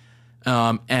skills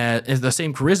as the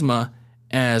same charisma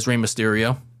as Rey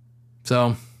Mysterio.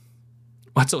 So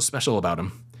what's so special about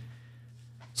him?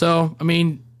 So, I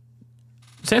mean,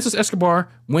 Santos Escobar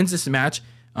wins this match.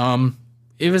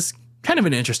 It was kind of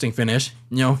an interesting finish.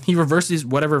 You know, he reverses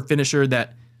whatever finisher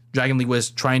that Dragon Lee was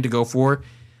trying to go for.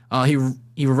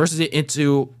 He reverses it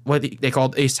into what they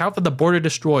called a South of the Border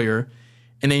Destroyer,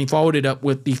 and then he followed it up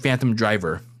with the Phantom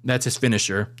Driver. That's his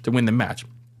finisher to win the match.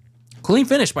 Clean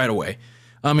finish, by the way.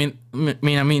 I mean,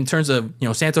 in terms of, you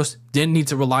know, Santos didn't need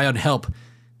to rely on help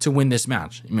to win this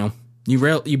match. You know,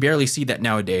 you barely see that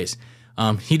nowadays.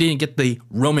 He didn't get the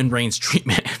Roman Reigns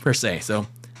treatment per se. So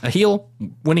a heel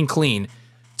winning clean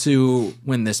to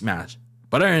win this match.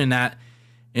 But other than that,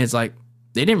 it's like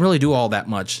they didn't really do all that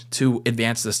much to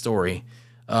advance the story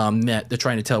that they're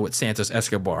trying to tell with Santos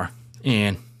Escobar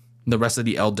and the rest of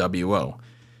the LWO.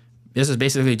 This is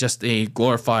basically just a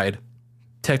glorified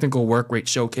technical work rate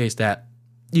showcase that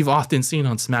you've often seen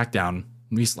on SmackDown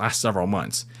these last several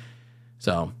months.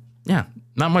 So, yeah,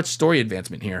 not much story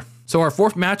advancement here. So our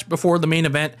fourth match before the main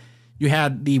event, you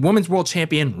had the Women's World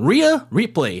Champion Rhea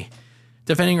Ripley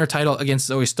defending her title against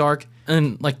Zoe Stark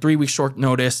in like 3 weeks short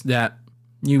notice that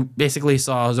you basically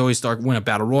saw Zoe Stark win a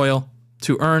Battle Royal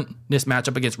to earn this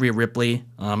matchup against Rhea Ripley.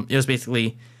 It was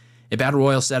basically a Battle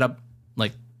Royal setup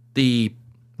like the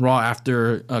Raw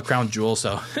after Crown Jewel,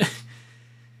 so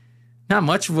not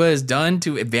much was done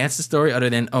to advance the story other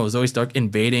than, Zoe Stark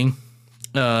invading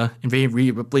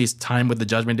Rhea Ripley's time with the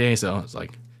Judgment Day. So it's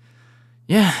like,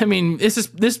 yeah, I mean, this is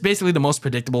basically the most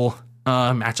predictable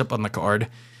matchup on the card.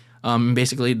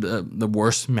 Basically the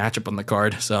worst matchup on the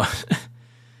card. So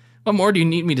what more do you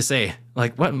need me to say?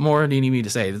 Like, what more do you need me to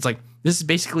say? It's like, this is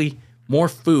basically more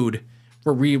food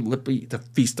for Rhea Ripley to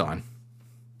feast on.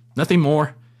 Nothing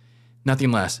more,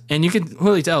 nothing less. And you can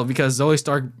really tell because Zoe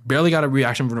Stark barely got a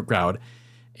reaction from the crowd.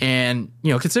 And,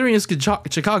 you know, considering it's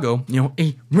Chicago, you know,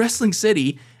 a wrestling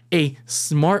city, a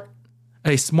smart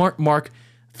mark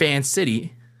fan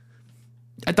city,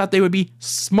 I thought they would be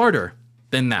smarter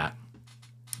than that.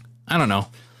 I don't know.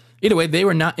 Either way, they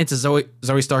were not into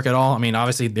Zoe Stark at all. I mean,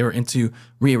 obviously they were into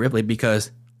Rhea Ripley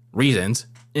because reasons,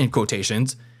 in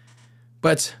quotations.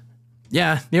 But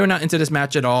yeah, they were not into this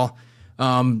match at all.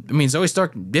 I mean, Zoe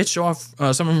Stark did show off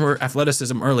some of her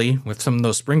athleticism early with some of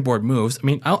those springboard moves. I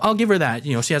mean, I'll give her that.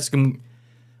 You know, she has some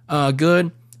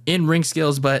good in-ring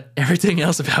skills, but everything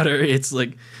else about her, it's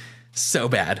like so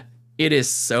bad. It is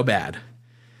so bad.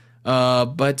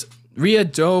 But Rhea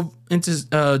drove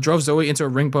Zoe into a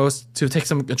ring post to take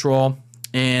some control.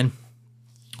 And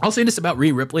I'll say this about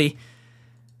Rhea Ripley.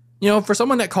 You know, for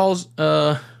someone that calls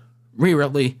Rhea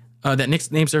Ripley, that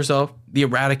nicknames herself the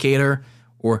Eradicator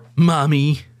or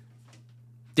Mommy,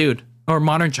 dude, or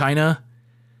Modern China.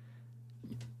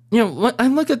 You know, I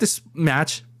look at this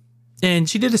match, and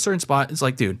she did a certain spot. It's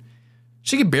like, dude,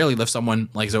 she could barely lift someone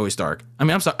like Zoe Stark. I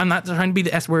mean, I'm sorry, I'm not trying to be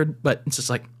the S word, but it's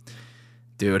just like,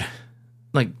 dude,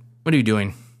 like, what are you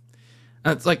doing?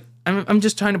 It's like, I'm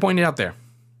just trying to point it out there.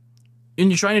 And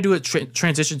you're trying to do a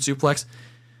transition suplex.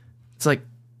 It's like,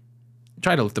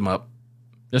 try to lift them up.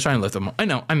 Just trying to lift them up. I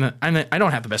know, I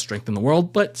don't have the best strength in the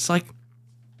world, but it's like,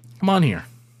 come on here.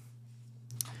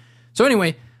 So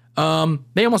anyway,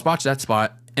 they almost botched that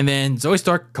spot, and then Zoe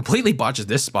Stark completely botches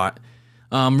this spot.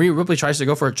 Rhea Ripley tries to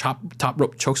go for a top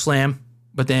rope choke slam,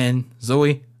 but then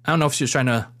Zoe, I don't know if she was trying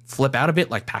to flip out of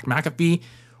it like Pat McAfee,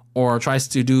 or tries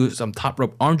to do some top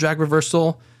rope arm drag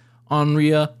reversal on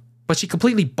Rhea, but she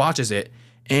completely botches it,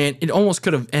 and it almost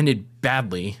could have ended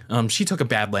badly. She took a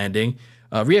bad landing.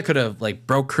 Rhea could have like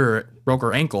broke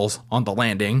her ankles on the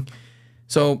landing,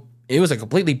 so it was a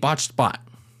completely botched spot.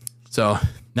 So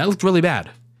that looked really bad.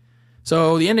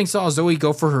 So the ending saw Zoe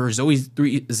go for her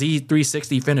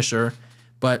Z360 finisher,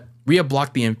 but Rhea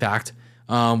blocked the impact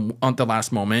on the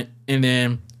last moment, and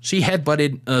then she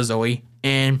headbutted Zoe,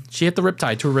 and she hit the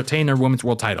riptide to retain her women's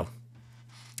world title.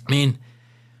 I mean,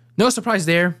 no surprise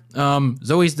there.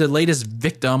 Zoe's the latest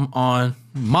victim on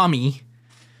Mommy,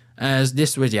 as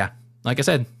this was, yeah, like I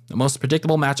said, the most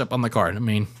predictable matchup on the card. I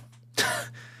mean,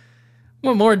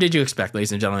 what more did you expect,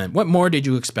 ladies and gentlemen? What more did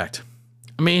you expect?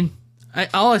 I mean, I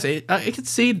could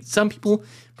see some people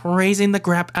praising the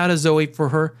crap out of Zoe for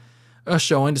her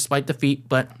showing despite defeat,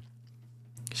 but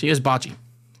she is botchy.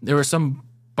 There were some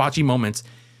botchy moments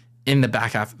in the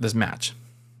back half of this match.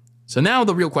 So now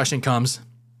the real question comes.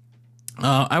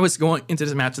 I was going into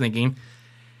this match thinking,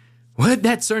 would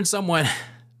that certain someone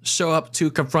show up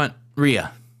to confront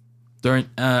Rhea during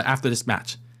after this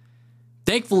match?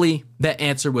 Thankfully, that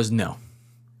answer was no.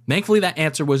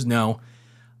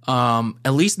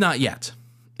 At least not yet.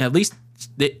 At least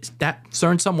that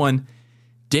certain someone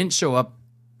didn't show up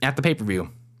at the pay-per-view.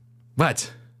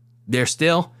 But they're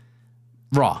still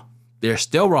raw.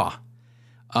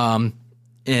 And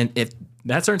if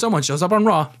that certain someone shows up on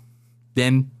Raw,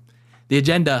 then the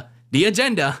agenda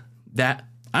that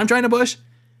I'm trying to push,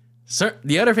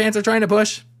 the other fans are trying to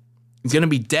push, is going to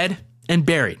be dead and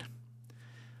buried.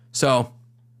 So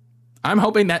I'm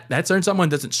hoping that certain someone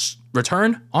doesn't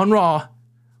return on Raw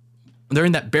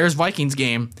during that Bears-Vikings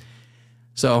game.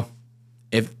 So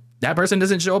if that person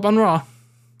doesn't show up on Raw,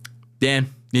 then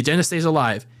the agenda stays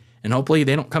alive. And hopefully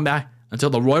they don't come back until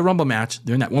the Royal Rumble match,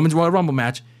 during that Women's Royal Rumble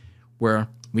match, where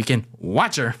we can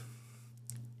watch her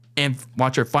and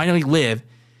watch her finally live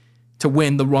to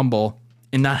win the Rumble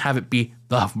and not have it be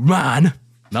the Man.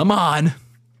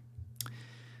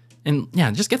 And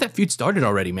yeah, just get that feud started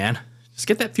already, man. Just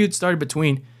get that feud started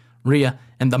between Rhea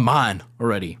and the Man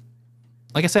already.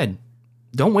 Like I said,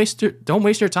 don't waste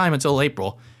your time until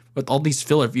April with all these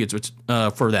filler feuds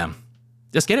for them.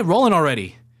 Just get it rolling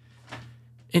already.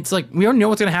 It's like, we already know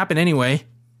what's going to happen anyway.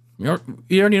 We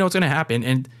already know what's going to happen,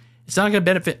 and it's not going to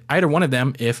benefit either one of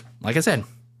them if, like I said,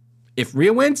 if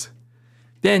Rhea wins,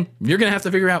 then you're going to have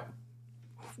to figure out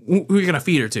who you're going to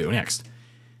feed her to next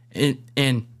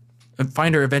and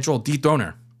find her eventual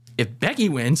dethroner. If Becky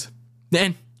wins,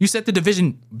 then you set the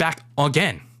division back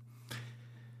again.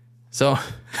 So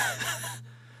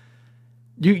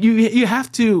you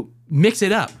have to mix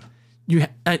it up.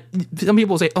 Some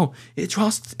people say, "Oh, it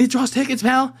draws tickets,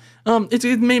 pal. It's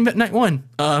main event night one."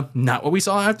 Not what we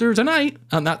saw after tonight.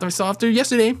 Not what we saw after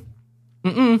yesterday.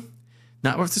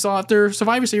 Not what we saw after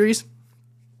Survivor Series.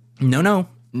 No,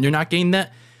 you're not getting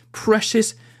that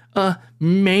precious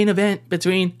main event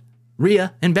between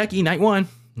Rhea and Becky night one.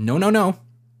 No.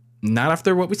 Not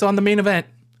after what we saw in the main event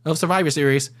of Survivor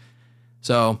Series.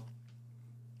 So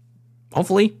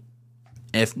hopefully,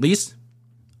 at least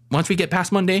once we get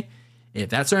past Monday, if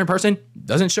that certain person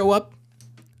doesn't show up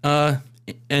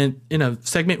in a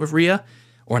segment with Rhea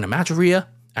or in a match with Rhea,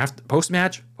 after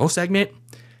post-match, post-segment,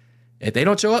 if they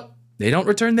don't show up, they don't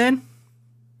return, then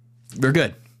we're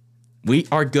good. We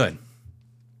are good.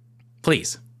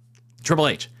 Please, Triple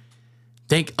H,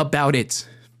 think about it.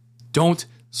 Don't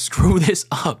screw this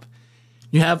up.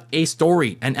 You have a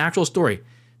story, an actual story,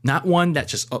 not one that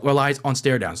just relies on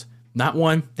stare downs, not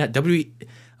one that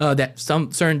that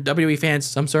some certain WWE fans,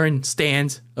 some certain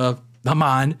stands of the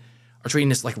Man are treating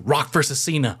this like Rock versus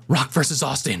Cena, Rock versus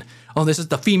Austin. Oh, this is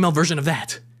the female version of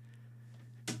that.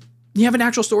 You have an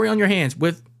actual story on your hands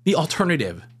with the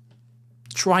alternative.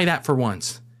 Try that for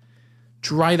once.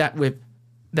 Try that with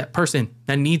that person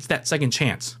that needs that second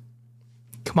chance.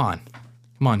 Come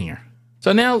on here.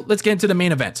 So now let's get into the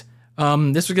main event.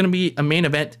 This is going to be a main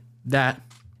event that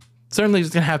certainly is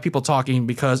going to have people talking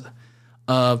because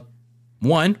of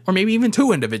one or maybe even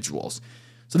two individuals.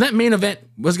 So that main event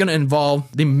was going to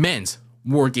involve the men's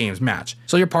WarGames match.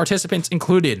 So your participants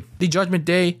included the Judgment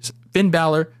Day, Finn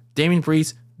Balor, Damian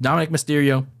Priest, Dominic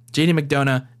Mysterio, JD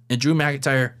McDonough, and Drew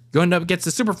McIntyre going up against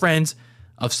the Super Friends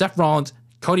of Seth Rollins,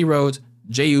 Cody Rhodes,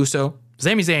 Jey Uso,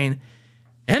 Sami Zayn,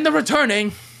 and the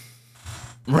returning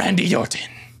Randy Orton.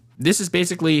 This has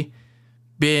basically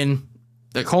been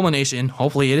the culmination,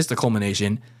 hopefully it is the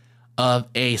culmination, of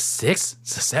a 6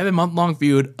 to 7 month long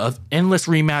feud of endless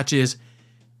rematches,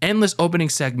 endless opening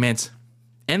segments,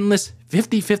 endless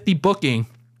 50-50 booking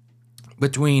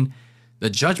between the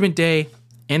Judgment Day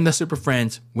and the Super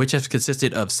Friends, which has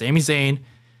consisted of Sami Zayn,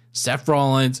 Seth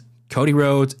Rollins, Cody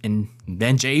Rhodes, and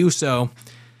then Jey Uso.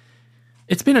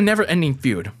 It's been a never-ending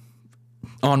feud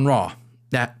on Raw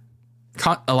that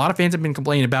a lot of fans have been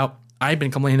complaining about. I've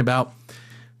been complaining about.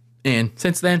 And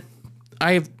since then,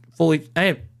 I have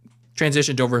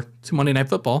transitioned over to Monday Night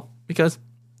Football because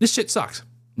this shit sucks.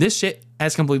 This shit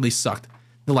has completely sucked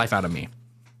the life out of me.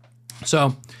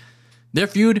 So their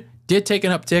feud did take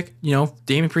an uptick. You know,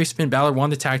 Damian Priest and Finn Balor won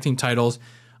the tag team titles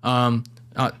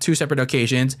two separate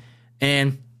occasions.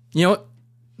 And, you know,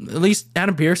 at least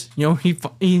Adam Pearce, you know,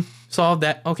 he saw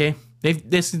that, okay,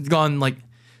 this has gone like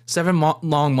 7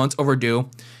 long months overdue.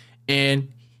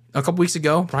 And a couple weeks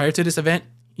ago, prior to this event,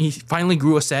 he finally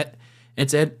grew a set and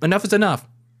said, enough is enough.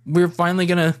 We're finally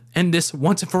going to end this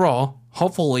once and for all,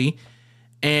 hopefully.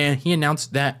 And he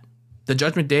announced that the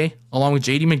Judgment Day, along with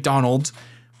JD McDonald,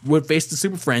 would face the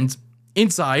Super Friends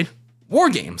inside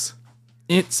WarGames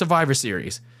in Survivor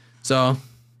Series. So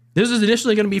this was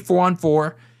initially going to be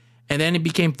 4-on-4, and then it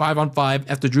became 5-on-5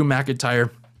 after Drew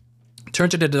McIntyre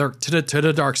turned to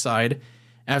the dark side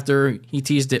after he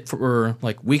teased it for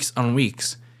like weeks on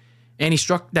weeks. And he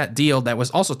struck that deal that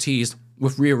was also teased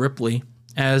with Rhea Ripley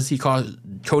as he caused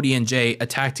Cody and Jay a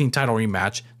tag team title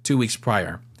rematch 2 weeks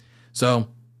prior. So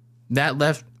that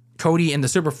left Cody and the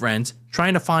Super Friends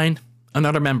trying to find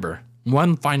another member,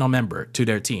 one final member to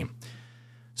their team.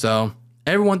 So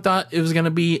everyone thought it was going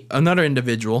to be another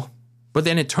individual, but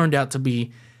then it turned out to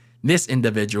be this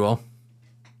individual,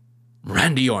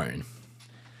 Randy Orton.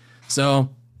 So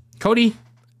Cody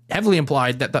heavily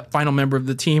implied that the final member of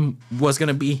the team was going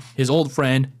to be his old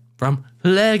friend from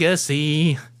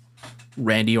Legacy,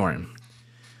 Randy Orton.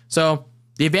 So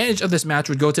the advantage of this match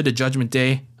would go to the Judgment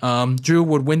Day. Drew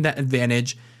would win that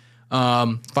advantage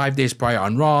 5 days prior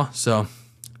on Raw. So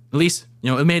at least,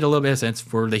 it made a little bit of sense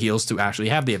for the heels to actually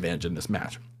have the advantage in this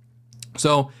match.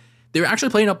 So they were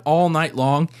actually playing up all night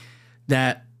long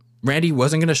that Randy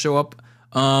wasn't going to show up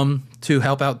to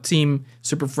help out Team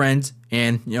Super Friends.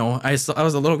 And, I was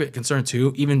a little bit concerned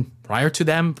too, even prior to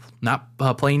them not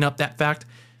playing up that fact,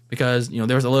 because,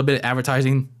 there was a little bit of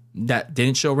advertising that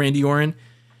didn't show Randy Orton.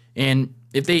 And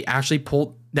if they actually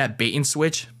pulled that bait and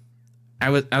switch, I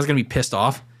was going to be pissed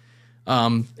off.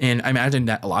 And I imagine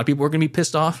that a lot of people were going to be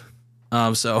pissed off.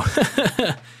 So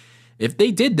if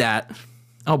they did that,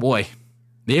 oh boy,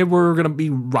 they were going to be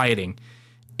rioting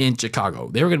in Chicago.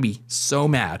 They were going to be so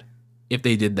mad if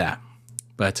they did that.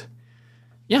 But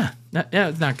yeah,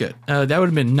 it's not good. That would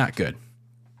have been not good.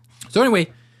 So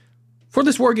anyway, for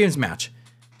this WarGames match,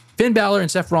 Finn Balor and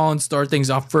Seth Rollins start things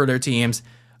off for their teams.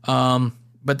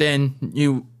 But then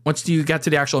once you got to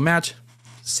the actual match,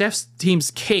 Seth's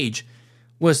team's cage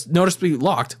was noticeably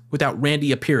locked without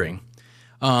Randy appearing.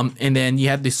 And then you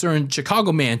had the certain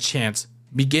Chicago Man chants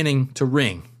beginning to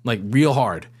ring, like real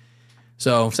hard.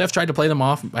 So Seth tried to play them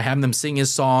off by having them sing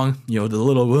his song, the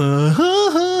little,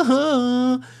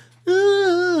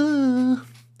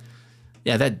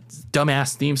 yeah, that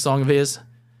dumbass theme song of his.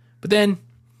 But then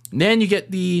you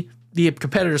get the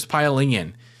competitors piling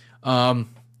in.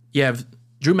 You have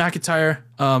Drew McIntyre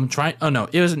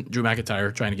it wasn't Drew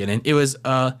McIntyre trying to get in. It was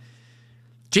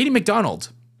JD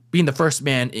McDonald being the first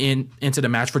man into the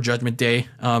match for Judgment Day,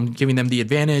 giving them the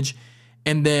advantage.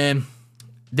 And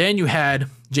then you had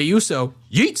Jey Uso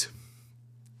yeet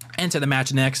into the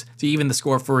match next to even the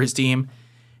score for his team.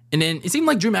 And then it seemed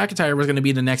like Drew McIntyre was going to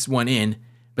be the next one in,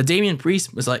 but Damian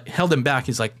Priest was like, held him back.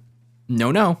 He's like,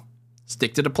 no,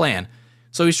 stick to the plan.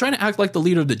 So he's trying to act like the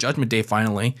leader of the Judgment Day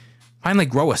finally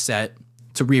grow a set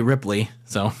to Rhea Ripley.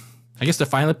 So I guess they're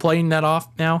finally playing that off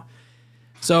now.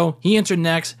 So he entered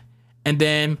next, and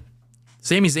then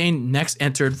Sami Zayn next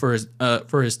entered for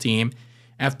his team.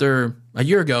 After a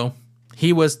year ago,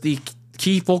 he was the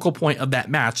key focal point of that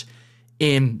match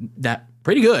in that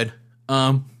pretty good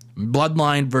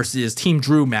Bloodline versus Team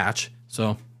Drew match.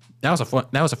 So that was a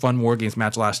fun WarGames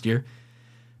match last year.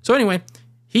 So anyway,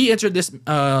 he entered this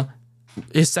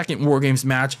his second WarGames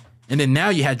match, and then now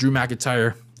you had Drew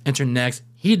McIntyre enter next.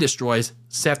 He destroys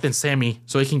Seth and Sammy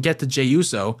so he can get to Jey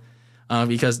Uso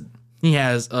because he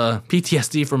has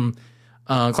PTSD from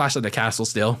Clash of the Castle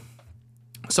still.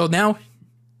 So now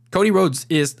Cody Rhodes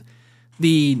is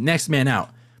the next man out.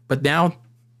 But now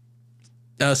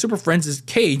Super Friends'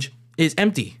 cage is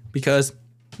empty because,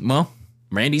 well,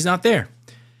 Randy's not there.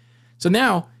 So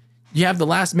now you have the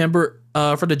last member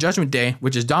for the Judgment Day,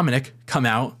 which is Dominic, come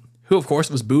out, who, of course,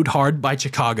 was booed hard by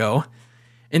Chicago.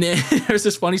 And then there's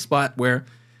this funny spot where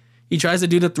he tries to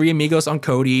do the Three Amigos on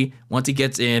Cody once he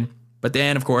gets in. But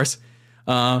then, of course,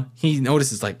 he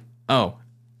notices like,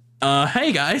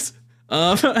 hey, guys.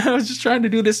 I was just trying to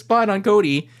do this spot on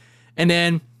Cody. And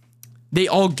then they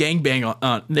all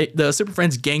gangbang. The Super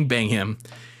Friends gangbang him.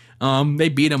 They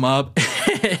beat him up.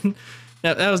 And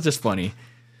that was just funny.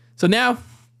 So now,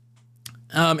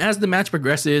 as the match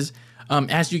progresses,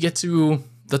 as you get to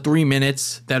the 3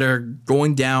 minutes that are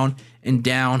going down and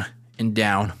down and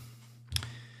down,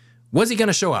 was he going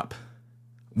to show up?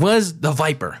 Was the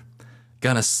Viper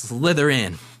going to slither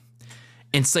in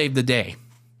and save the day?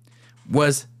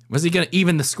 Was he going to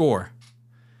even the score?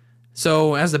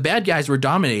 So as the bad guys were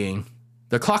dominating,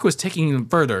 the clock was ticking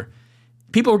further.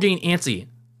 People were getting antsy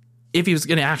if he was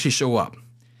going to actually show up.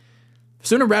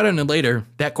 Sooner rather than later,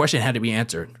 that question had to be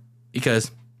answered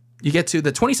because you get to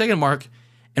the 20-second mark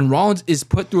and Rollins is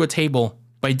put through a table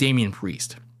by Damian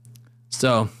Priest.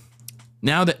 So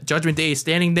now that Judgment Day is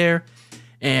standing there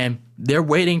and they're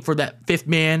waiting for that fifth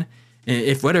man,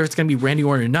 and whether it's going to be Randy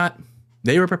Orton or not,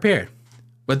 they were prepared.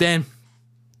 But then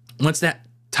once that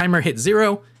timer hits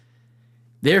 0,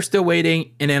 they're still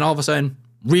waiting, and then all of a sudden,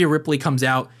 Rhea Ripley comes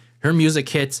out, her music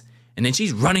hits, and then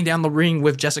she's running down the ring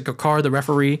with Jessica Carr, the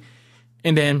referee,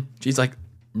 and then she's like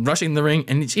rushing the ring,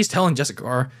 and she's telling Jessica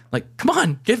Carr, like, come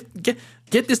on, get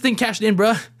this thing cashed in,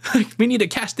 bruh. We need to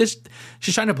cash this.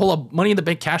 She's trying to pull a Money in the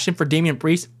Bank cash in for Damian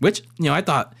Priest, which, I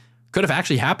thought could have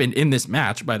actually happened in this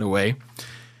match, by the way.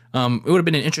 It would have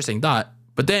been an interesting thought,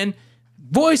 but then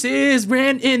voices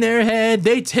ran in their head.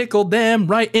 They tickled them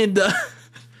right in the...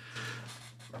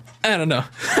 I don't know.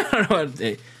 I don't know what to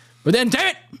say. But then, damn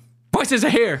it, voices are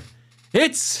here.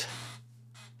 It's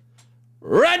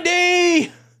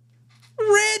Randy.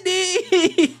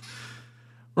 Randy.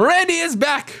 Randy is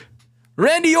back.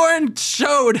 Randy Orton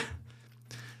showed.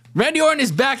 Randy Orton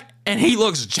is back, and he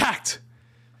looks jacked.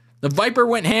 The Viper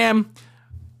went ham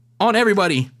on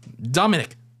everybody.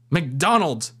 Dominic,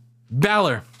 McDonald's,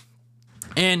 Balor.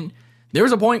 And there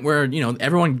was a point where,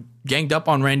 everyone ganged up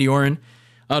on Randy Orton.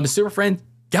 The Super Friends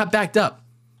got backed up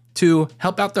to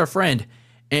help out their friend.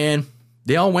 And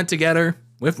they all went together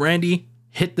with Randy,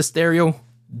 hit the stereo,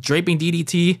 draping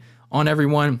DDT on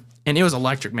everyone. And it was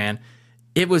electric, man.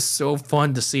 It was so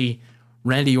fun to see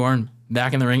Randy Orton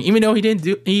back in the ring. Even though he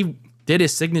did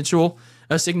his signature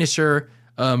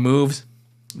moves.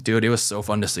 Dude, it was so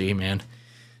fun to see, man.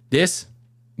 This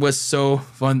was so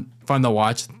fun to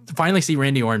watch. To finally see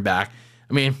Randy Orton back.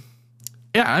 I mean,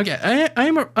 yeah,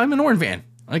 I'm an Orton fan.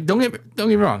 Like, don't get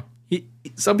me wrong.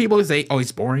 Some people say, oh,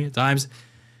 he's boring at times,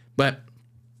 but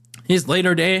his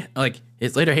later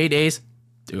heydays,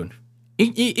 dude,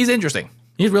 he's interesting.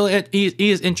 He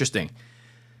is interesting.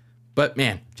 But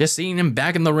man, just seeing him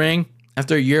back in the ring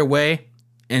after a year away,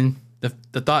 and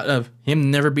the thought of him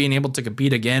never being able to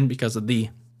compete again because of the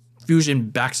fusion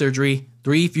back surgery,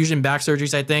 3 fusion back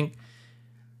surgeries, I think.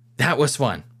 That was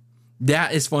fun.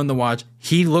 That is fun to watch.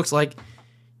 He looks like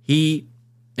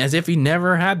as if he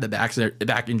never had the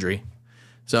back injury.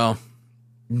 So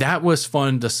that was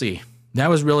fun to see. That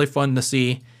was really fun to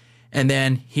see. And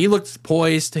then he looked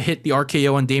poised to hit the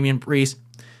RKO on Damian Priest.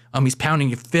 He's pounding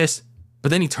his fist, but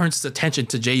then he turns his attention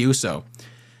to Jey Uso.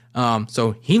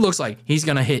 So he looks like he's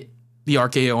going to hit the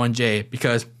RKO on Jey,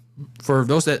 because for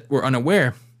those that were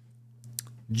unaware,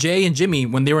 Jey and Jimmy,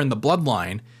 when they were in the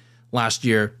Bloodline last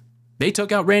year, they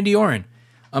took out Randy Orton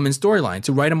in storyline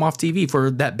to write him off TV for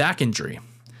that back injury.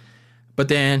 But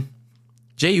then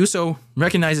Jey Uso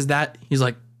recognizes that. He's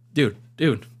like, dude.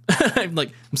 I'm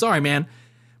like, I'm sorry, man.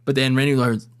 But then Randy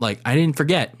was like, I didn't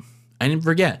forget.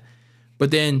 But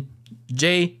then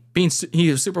Jey, he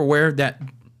was super aware that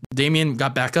Damian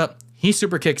got back up. He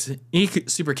super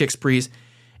kicks Priest,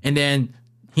 and then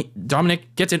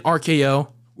Dominic gets an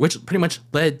RKO, which pretty much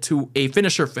led to a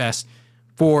finisher fest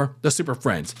for the Super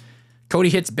Friends. Cody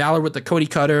hits Balor with the Cody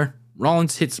Cutter.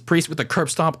 Rollins hits Priest with a curb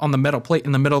stomp on the metal plate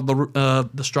in the middle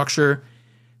of the structure.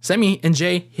 Sami and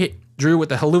Jey hit Drew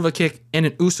with a haluva kick and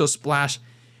an Uso splash,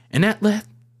 and that left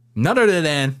none other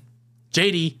than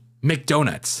JD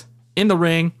McDonuts in the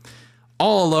ring,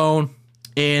 all alone,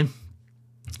 and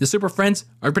the Super Friends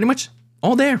are pretty much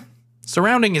all there,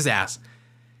 surrounding his ass.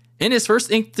 And his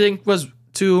first instinct was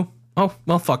to, oh,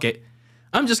 well, fuck it.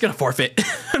 I'm just going to forfeit.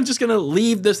 I'm just going to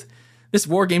leave this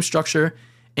WarGame structure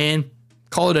and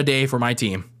call it a day for my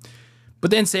team.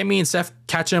 But then Sami and Seth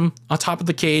catch him on top of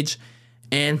the cage,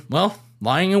 and, well,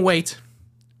 lying in wait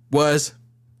was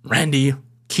Randy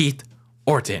Keith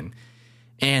Orton.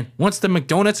 And once the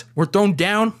McDonuts were thrown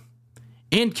down,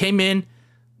 in came in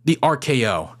the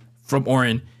RKO from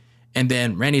Orton. And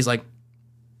then Randy's like,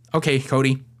 okay,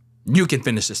 Cody, you can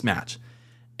finish this match.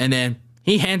 And then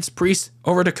he hands Priest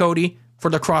over to Cody for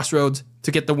the Crossroads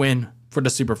to get the win for the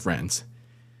Super Friends.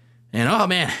 And oh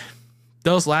man,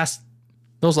 those last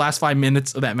 5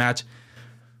 minutes of that match,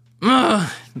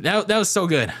 that was so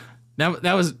good.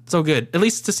 That was so good. At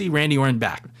least to see Randy Orton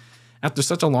back after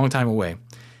such a long time away.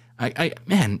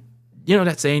 Man, you know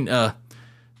that saying,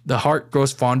 the heart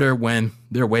grows fonder when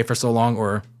they're away for so long,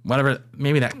 or whatever,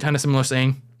 maybe that kind of similar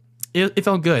saying. It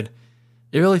felt good.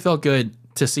 It really felt good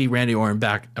to see Randy Orton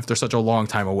back after such a long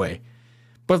time away.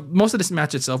 But most of this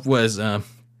match itself was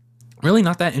really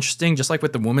not that interesting. Just like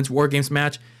with the women's WarGames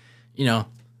match,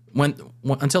 when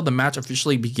until the match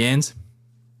officially begins,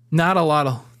 not a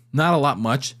lot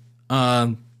much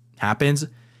happens,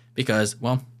 because,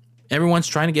 well, everyone's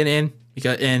trying to get in,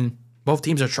 and both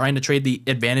teams are trying to trade the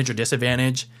advantage or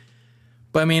disadvantage.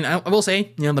 But I mean, I will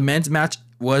say, the men's match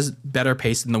was better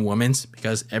paced than the women's,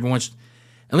 because everyone's,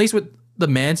 at least with the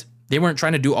men's, they weren't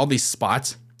trying to do all these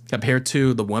spots compared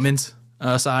to the women's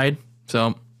side.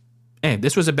 So, hey,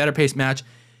 this was a better paced match,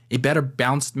 a better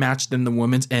balanced match than the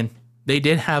women's, and they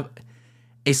did have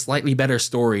a slightly better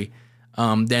story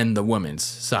than the women's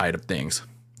side of things.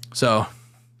 So,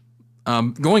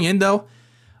 going in though,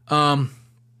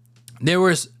 there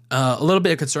was a little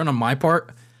bit of concern on my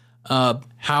part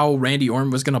how Randy Orton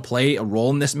was going to play a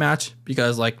role in this match,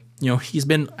 because, he's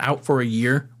been out for a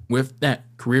year with that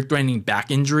career-threatening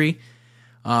back injury.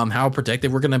 How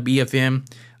protective we're going to be of him,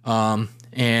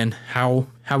 and how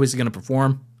is he going to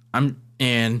perform.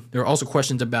 And there are also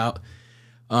questions about,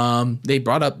 they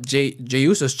brought up Jey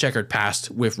Uso's checkered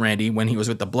past with Randy when he was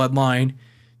with the Bloodline,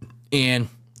 and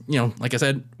like I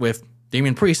said, with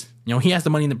Damian Priest, he has the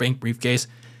Money in the Bank briefcase.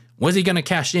 Was he going to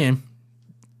cash in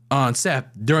on Seth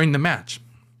during the match?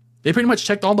 They pretty much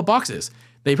checked all the boxes.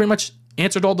 They pretty much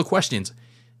answered all the questions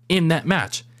in that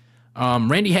match.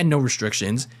 Randy had no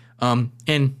restrictions. And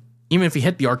even if he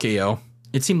hit the RKO,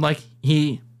 it seemed like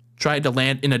he tried to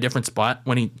land in a different spot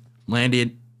when he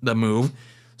landed the move.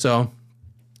 So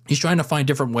he's trying to find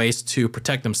different ways to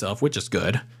protect himself, which is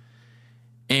good.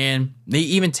 And they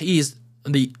even teased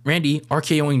the Randy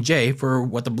RKOing Jay for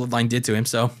what the Bloodline did to him.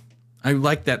 So I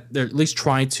like that they're at least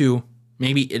trying to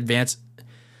maybe advance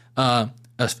a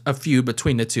feud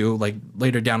between the two, like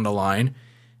later down the line.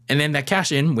 And then that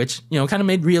cash in, which, kind of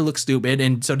made Rhea look stupid,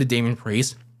 and so did Damian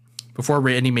Priest before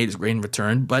Randy made his grand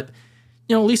return. But,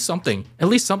 at least something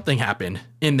happened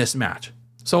in this match.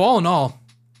 So all in all,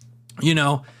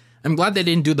 I'm glad they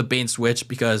didn't do the bait and switch,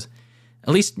 because at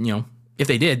least, if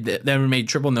they did, that would have made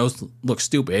Triple Nose look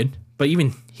stupid. But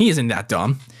even he isn't that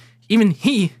dumb. Even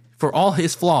he, for all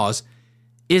his flaws,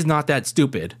 is not that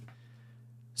stupid.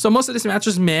 So most of this match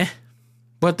was meh,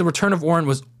 but the return of Orton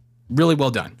was really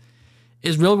well done.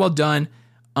 It's really well done.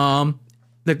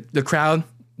 The crowd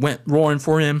went roaring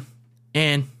for him,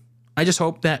 and I just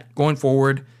hope that going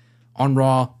forward on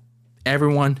Raw,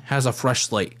 everyone has a fresh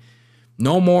slate.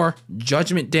 No more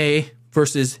Judgment Day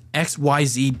versus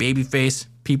XYZ babyface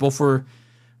people for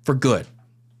good.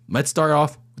 Let's start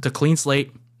off with a clean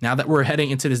slate. Now that we're heading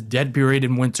into this dead period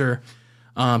in winter,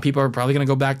 people are probably going to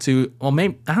go back to,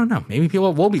 maybe, I don't know, maybe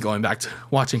people will be going back to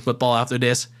watching football after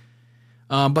this.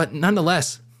 But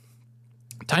nonetheless,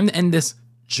 time to end this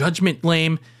Judgment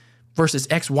Lame versus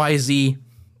XYZ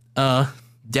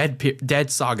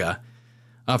dead saga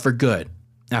for good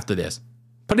after this.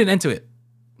 Put an end to it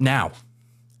now.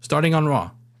 Starting on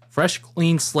Raw. Fresh,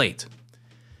 clean slate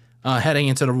heading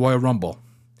into the Royal Rumble.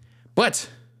 But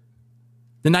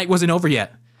the night wasn't over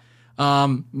yet.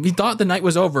 We thought the night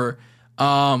was over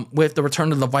with the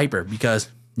return of the Viper, because,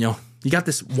 you got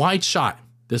this wide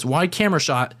camera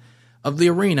shot of the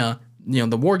arena,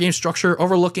 the WarGames structure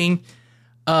overlooking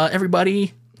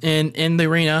everybody in the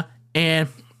arena. And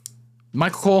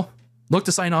Michael Cole looked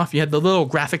to sign off. You had the little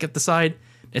graphic at the side.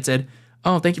 It said,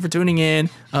 "Oh, thank you for tuning in.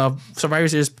 Survivor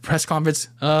Series press conference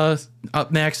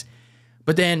up next."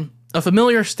 But then a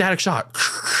familiar static shot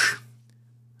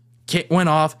went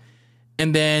off,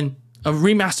 and then a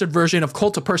remastered version of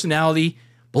Cult of Personality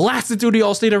blasted through the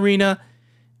Allstate Arena,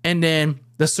 and then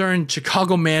the certain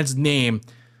Chicago man's name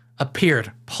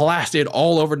appeared plastered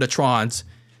all over the Trons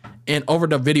and over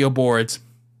the video boards,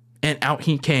 and out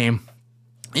he came.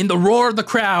 In the roar of the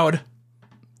crowd,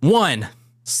 one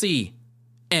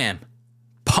CM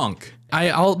Punk.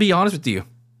 I'll be honest with you.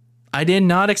 I did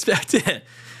not expect it.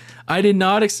 I did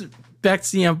not expect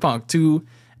CM Punk to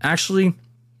actually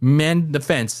mend the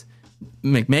fence,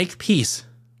 make peace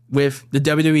with the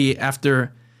WWE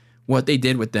after what they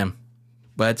did with them.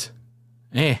 But,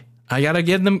 hey, I gotta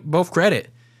give them both credit.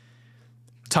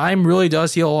 Time really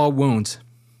does heal all wounds.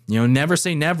 Never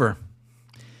say never.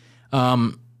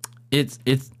 This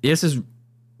was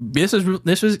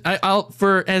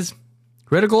for as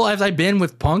critical as I've been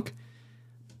with Punk,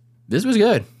 this was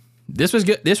good. This was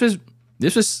good. This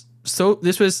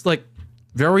was like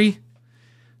very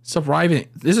surprising.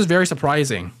 This is very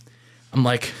surprising. I'm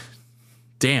like,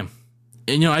 damn.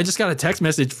 And I just got a text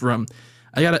message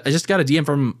I just got a DM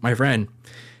from my friend,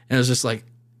 and it was just like,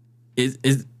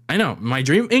 I know, am I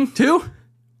dreaming too?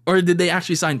 Or did they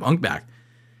actually sign Punk back?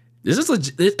 This is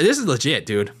legit,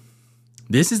 dude.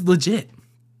 This is legit.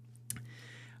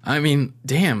 I mean,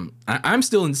 damn. I'm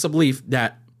still in disbelief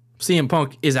that CM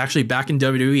Punk is actually back in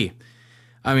WWE.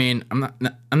 I mean, I'm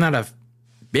not a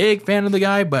big fan of the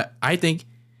guy, but I think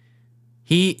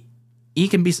he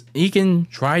can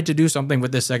try to do something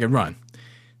with this second run.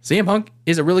 CM Punk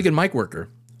is a really good mic worker,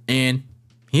 and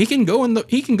he can go in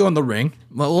the ring.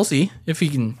 Well, we'll see if he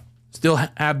can still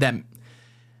have that.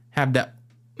 I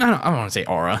don't want to say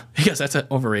aura, because that's an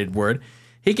overrated word.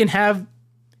 He can have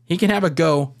a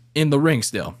go in the ring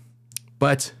still.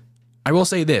 But I will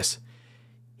say this.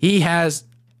 He has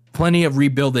plenty of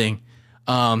rebuilding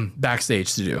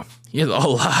backstage to do. He has a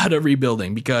lot of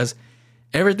rebuilding, because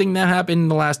everything that happened in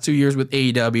the last 2 years with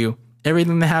AEW,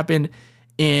 everything that happened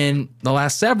in the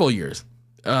last several years,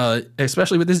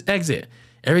 especially with his exit,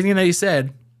 everything that he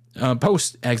said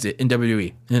post-exit in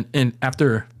WWE and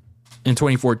after in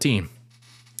 2014,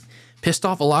 pissed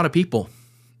off a lot of people.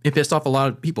 It pissed off a lot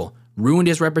of people, ruined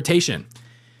his reputation.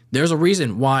 There's a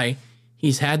reason why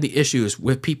he's had the issues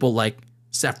with people like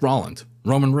Seth Rollins,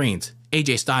 Roman Reigns,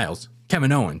 AJ Styles,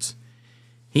 Kevin Owens.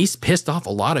 He's pissed off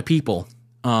a lot of people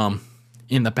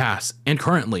in the past and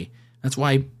currently. That's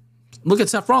why look at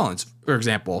Seth Rollins, for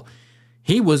example.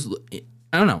 He was,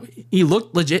 I don't know, he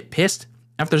looked legit pissed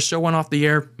after the show went off the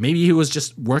air. Maybe he was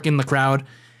just working the crowd,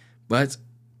 but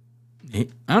I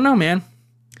don't know, man.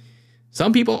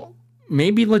 Some people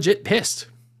may be legit pissed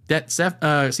that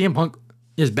CM Punk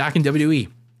is back in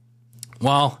WWE.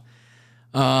 Well,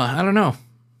 I don't know.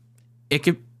 It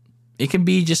can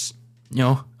be just,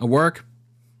 a work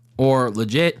or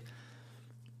legit.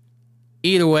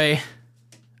 Either way,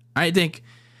 I think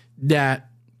that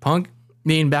Punk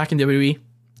being back in WWE,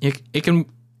 it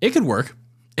could work.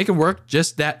 It could work,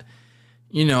 just that,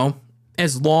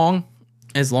 as long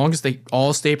as they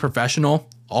all stay professional,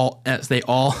 as they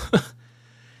all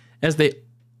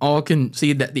can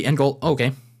see that the end goal,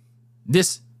 okay,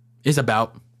 this is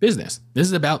about business. This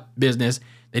is about business.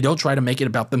 They don't try to make it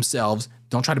about themselves.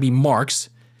 Don't try to be marks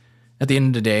at the end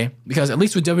of the day, because at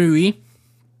least with WWE,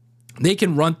 they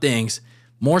can run things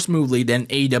more smoothly than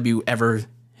AEW ever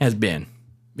has been.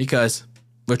 Because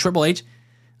with Triple H,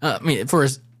 I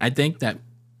think that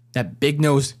big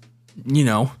nose,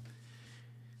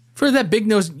 for that big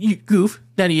nose goof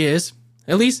that he is,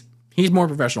 at least he's more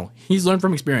professional. He's learned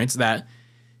from experience that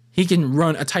he can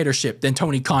run a tighter ship than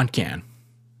Tony Khan can.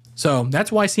 So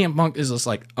that's why CM Punk is just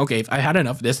like, okay, if I had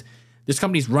enough of this, this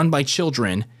company's run by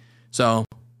children, so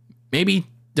maybe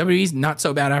WWE's not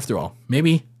so bad after all.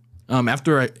 Maybe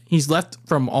after he's left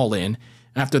from All In,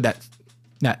 after that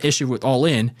issue with All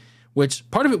In, which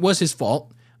part of it was his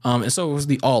fault, and so was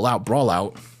the All Out Brawl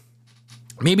Out.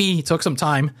 Maybe he took some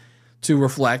time to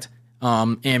reflect,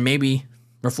 and maybe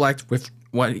reflect with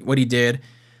what he did.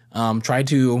 Try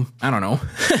to, I don't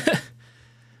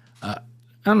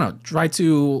know, try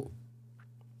to.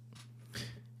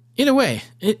 Either way,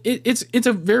 it's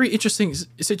a very interesting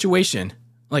situation.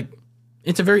 Like,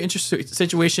 it's a very interesting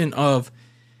situation of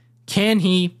can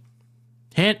he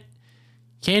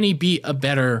be a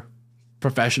better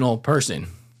professional person?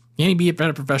 Can he be a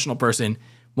better professional person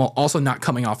while also not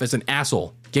coming off as an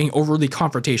asshole, getting overly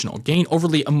confrontational, getting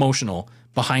overly emotional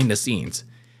behind the scenes?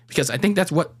 Because I think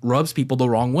that's what rubs people the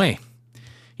wrong way.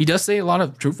 He does say a lot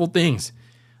of truthful things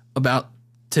about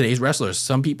today's wrestlers,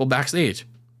 some people backstage,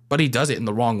 but he does it in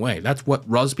the wrong way. That's what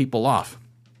rubs people off.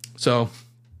 So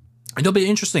it'll be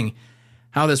interesting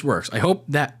how this works. I hope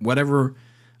that whatever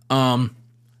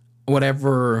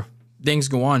things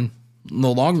go on in the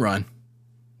long run,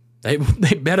 they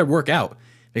better work out.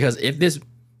 Because if this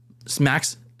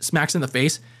smacks in the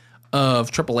face of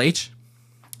Triple H,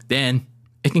 then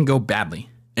it can go badly.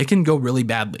 It can go really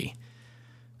badly.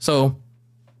 So,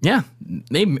 yeah,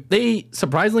 they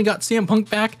surprisingly got CM Punk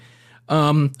back.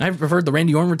 I preferred the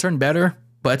Randy Orton return better,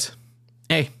 but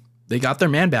hey, they got their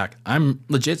man back. I'm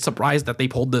legit surprised that they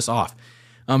pulled this off.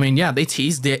 I mean, yeah, they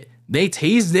teased it. They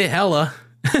teased it hella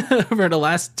for the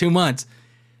last 2 months.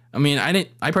 I mean,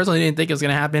 I personally didn't think it was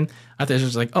gonna happen. I thought it was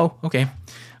just like, oh, okay.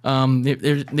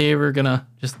 They were gonna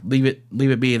just leave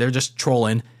it be. They're just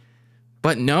trolling,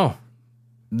 but no,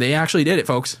 they actually did it,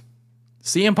 folks.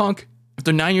 CM Punk,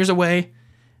 after 9 years away,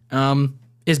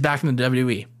 is back in the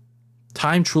WWE.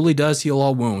 Time truly does heal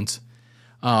all wounds.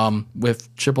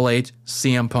 With Triple H,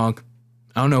 CM Punk.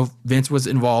 I don't know if Vince was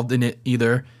involved in it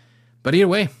either, but either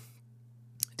way,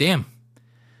 damn.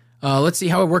 Let's see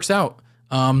how it works out.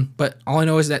 But all I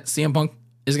know is that CM Punk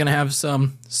is going to have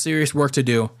some serious work to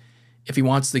do if he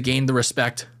wants to gain the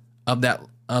respect of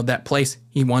that place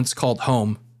he once called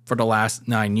home for the last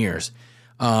 9 years,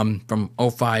 from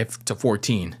 05 to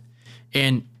 14.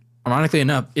 And ironically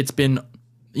enough,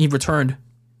 he returned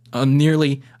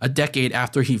nearly a decade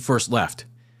after he first left.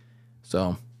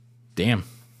 So, damn.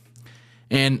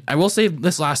 And I will say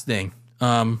this last thing,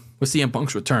 with CM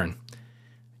Punk's return.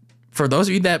 For those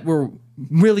of you that were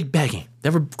really begging,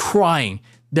 that were crying,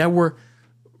 that were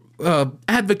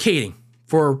advocating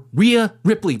for Rhea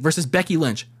Ripley versus Becky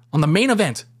Lynch on the main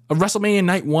event of WrestleMania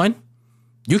Night 1,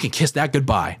 you can kiss that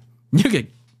goodbye.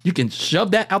 You can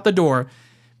shove that out the door,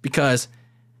 because,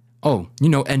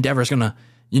 Endeavor's gonna,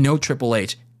 Triple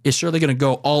H is surely gonna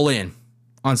go all in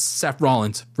on Seth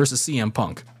Rollins versus CM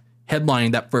Punk,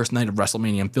 headlining that first night of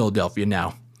WrestleMania in Philadelphia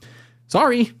now.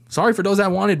 Sorry for those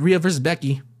that wanted Rhea versus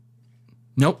Becky.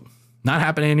 Nope, not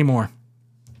happening anymore.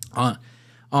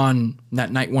 On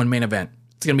that Night 1 main event,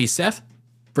 it's gonna be Seth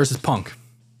versus Punk,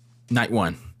 Night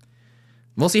 1.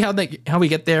 We'll see how we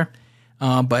get there,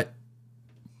 but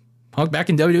Punk back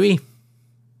in WWE.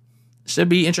 Should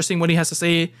be interesting what he has to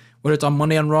say, whether it's on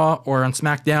Monday on Raw or on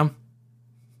SmackDown.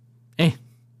 Hey,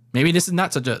 maybe this is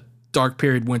not such a dark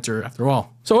period winter after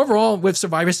all. So overall, with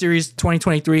Survivor Series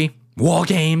 2023,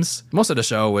 WarGames, most of the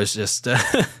show was just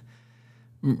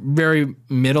very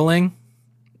middling.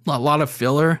 A lot of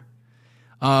filler.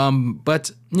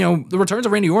 But, the returns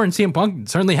of Randy Orton and CM Punk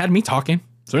certainly had me talking.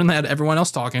 Certainly had everyone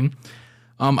else talking.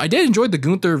 I did enjoy the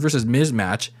Gunther versus Miz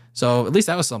match, so at least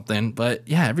that was something. But,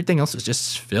 yeah, everything else is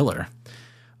just filler.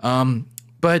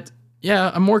 But,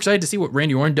 yeah, I'm more excited to see what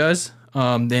Randy Orton does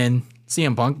than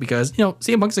CM Punk because,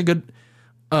 CM Punk's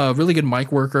a really good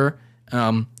mic worker,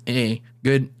 a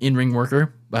good in-ring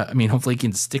worker. But, hopefully he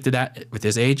can stick to that with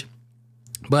his age.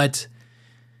 But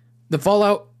the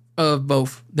fallout of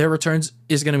both their returns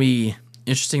is going to be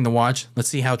interesting to watch. Let's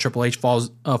see how Triple H follows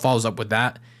up with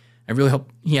that. I really hope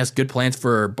he has good plans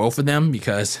for both of them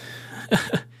because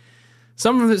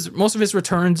most of his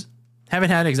returns haven't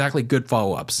had exactly good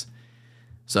follow-ups.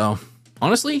 So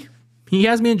honestly, he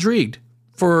has me intrigued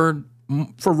for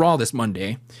Raw this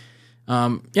Monday.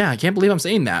 I can't believe I'm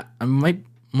saying that. I might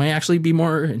actually be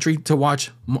more intrigued to watch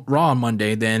Raw on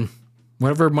Monday than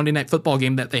whatever Monday Night Football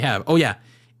game that they have. Oh yeah,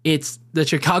 it's the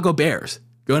Chicago Bears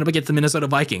going up against the Minnesota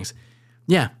Vikings.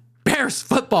 Yeah, Bears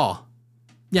football.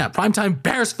 Yeah, primetime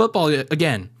Bears football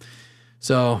again.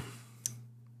 So,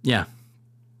 yeah.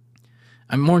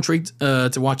 I'm more intrigued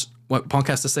to watch what Punk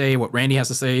has to say, what Randy has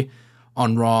to say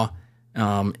on Raw,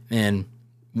 and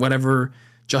whatever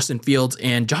Justin Fields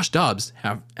and Josh Dobbs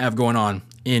have going on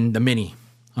in the mini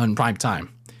on prime time.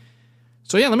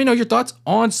 So, yeah, let me know your thoughts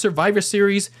on Survivor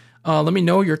Series. Let me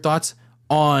know your thoughts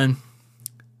on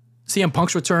CM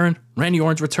Punk's return, Randy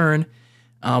Orton's return,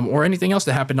 or anything else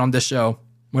that happened on this show,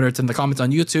 whether it's in the comments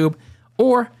on YouTube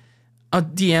or a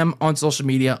DM on social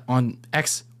media on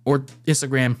X or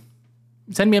Instagram.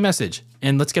 Send me a message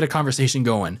and let's get a conversation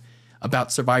going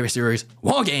about Survivor Series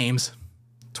WarGames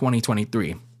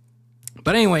 2023.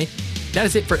 But anyway, that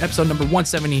is it for episode number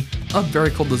 170 of Very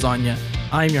Cold Lasagna.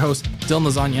 I am your host, Dylan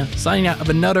Lasagna, signing out of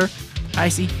another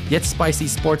icy yet spicy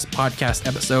sports podcast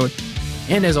episode.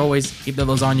 And as always, keep the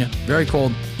lasagna very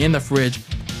cold in the fridge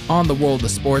on the world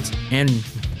of sports. And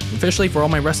officially for all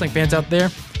my wrestling fans out there,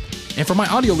 and for my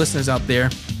audio listeners out there,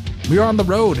 we are on the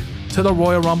road to the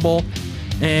Royal Rumble.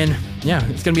 And yeah,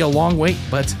 it's going to be a long wait,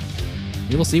 but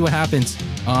we will see what happens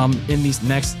in these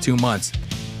next 2 months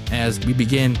as we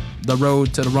begin the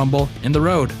road to the Rumble and the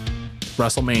road to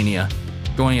WrestleMania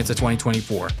going into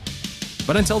 2024.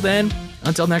 But until then,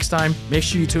 until next time, make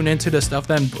sure you tune into the stuff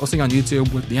that I'm posting on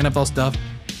YouTube with the NFL stuff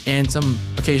and some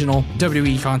occasional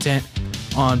WWE content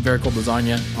on Very Cold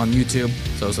Lasagna on YouTube.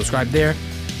 So subscribe there.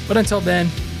 But until then,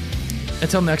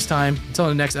 until next time, until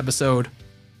the next episode,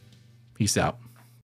 peace out.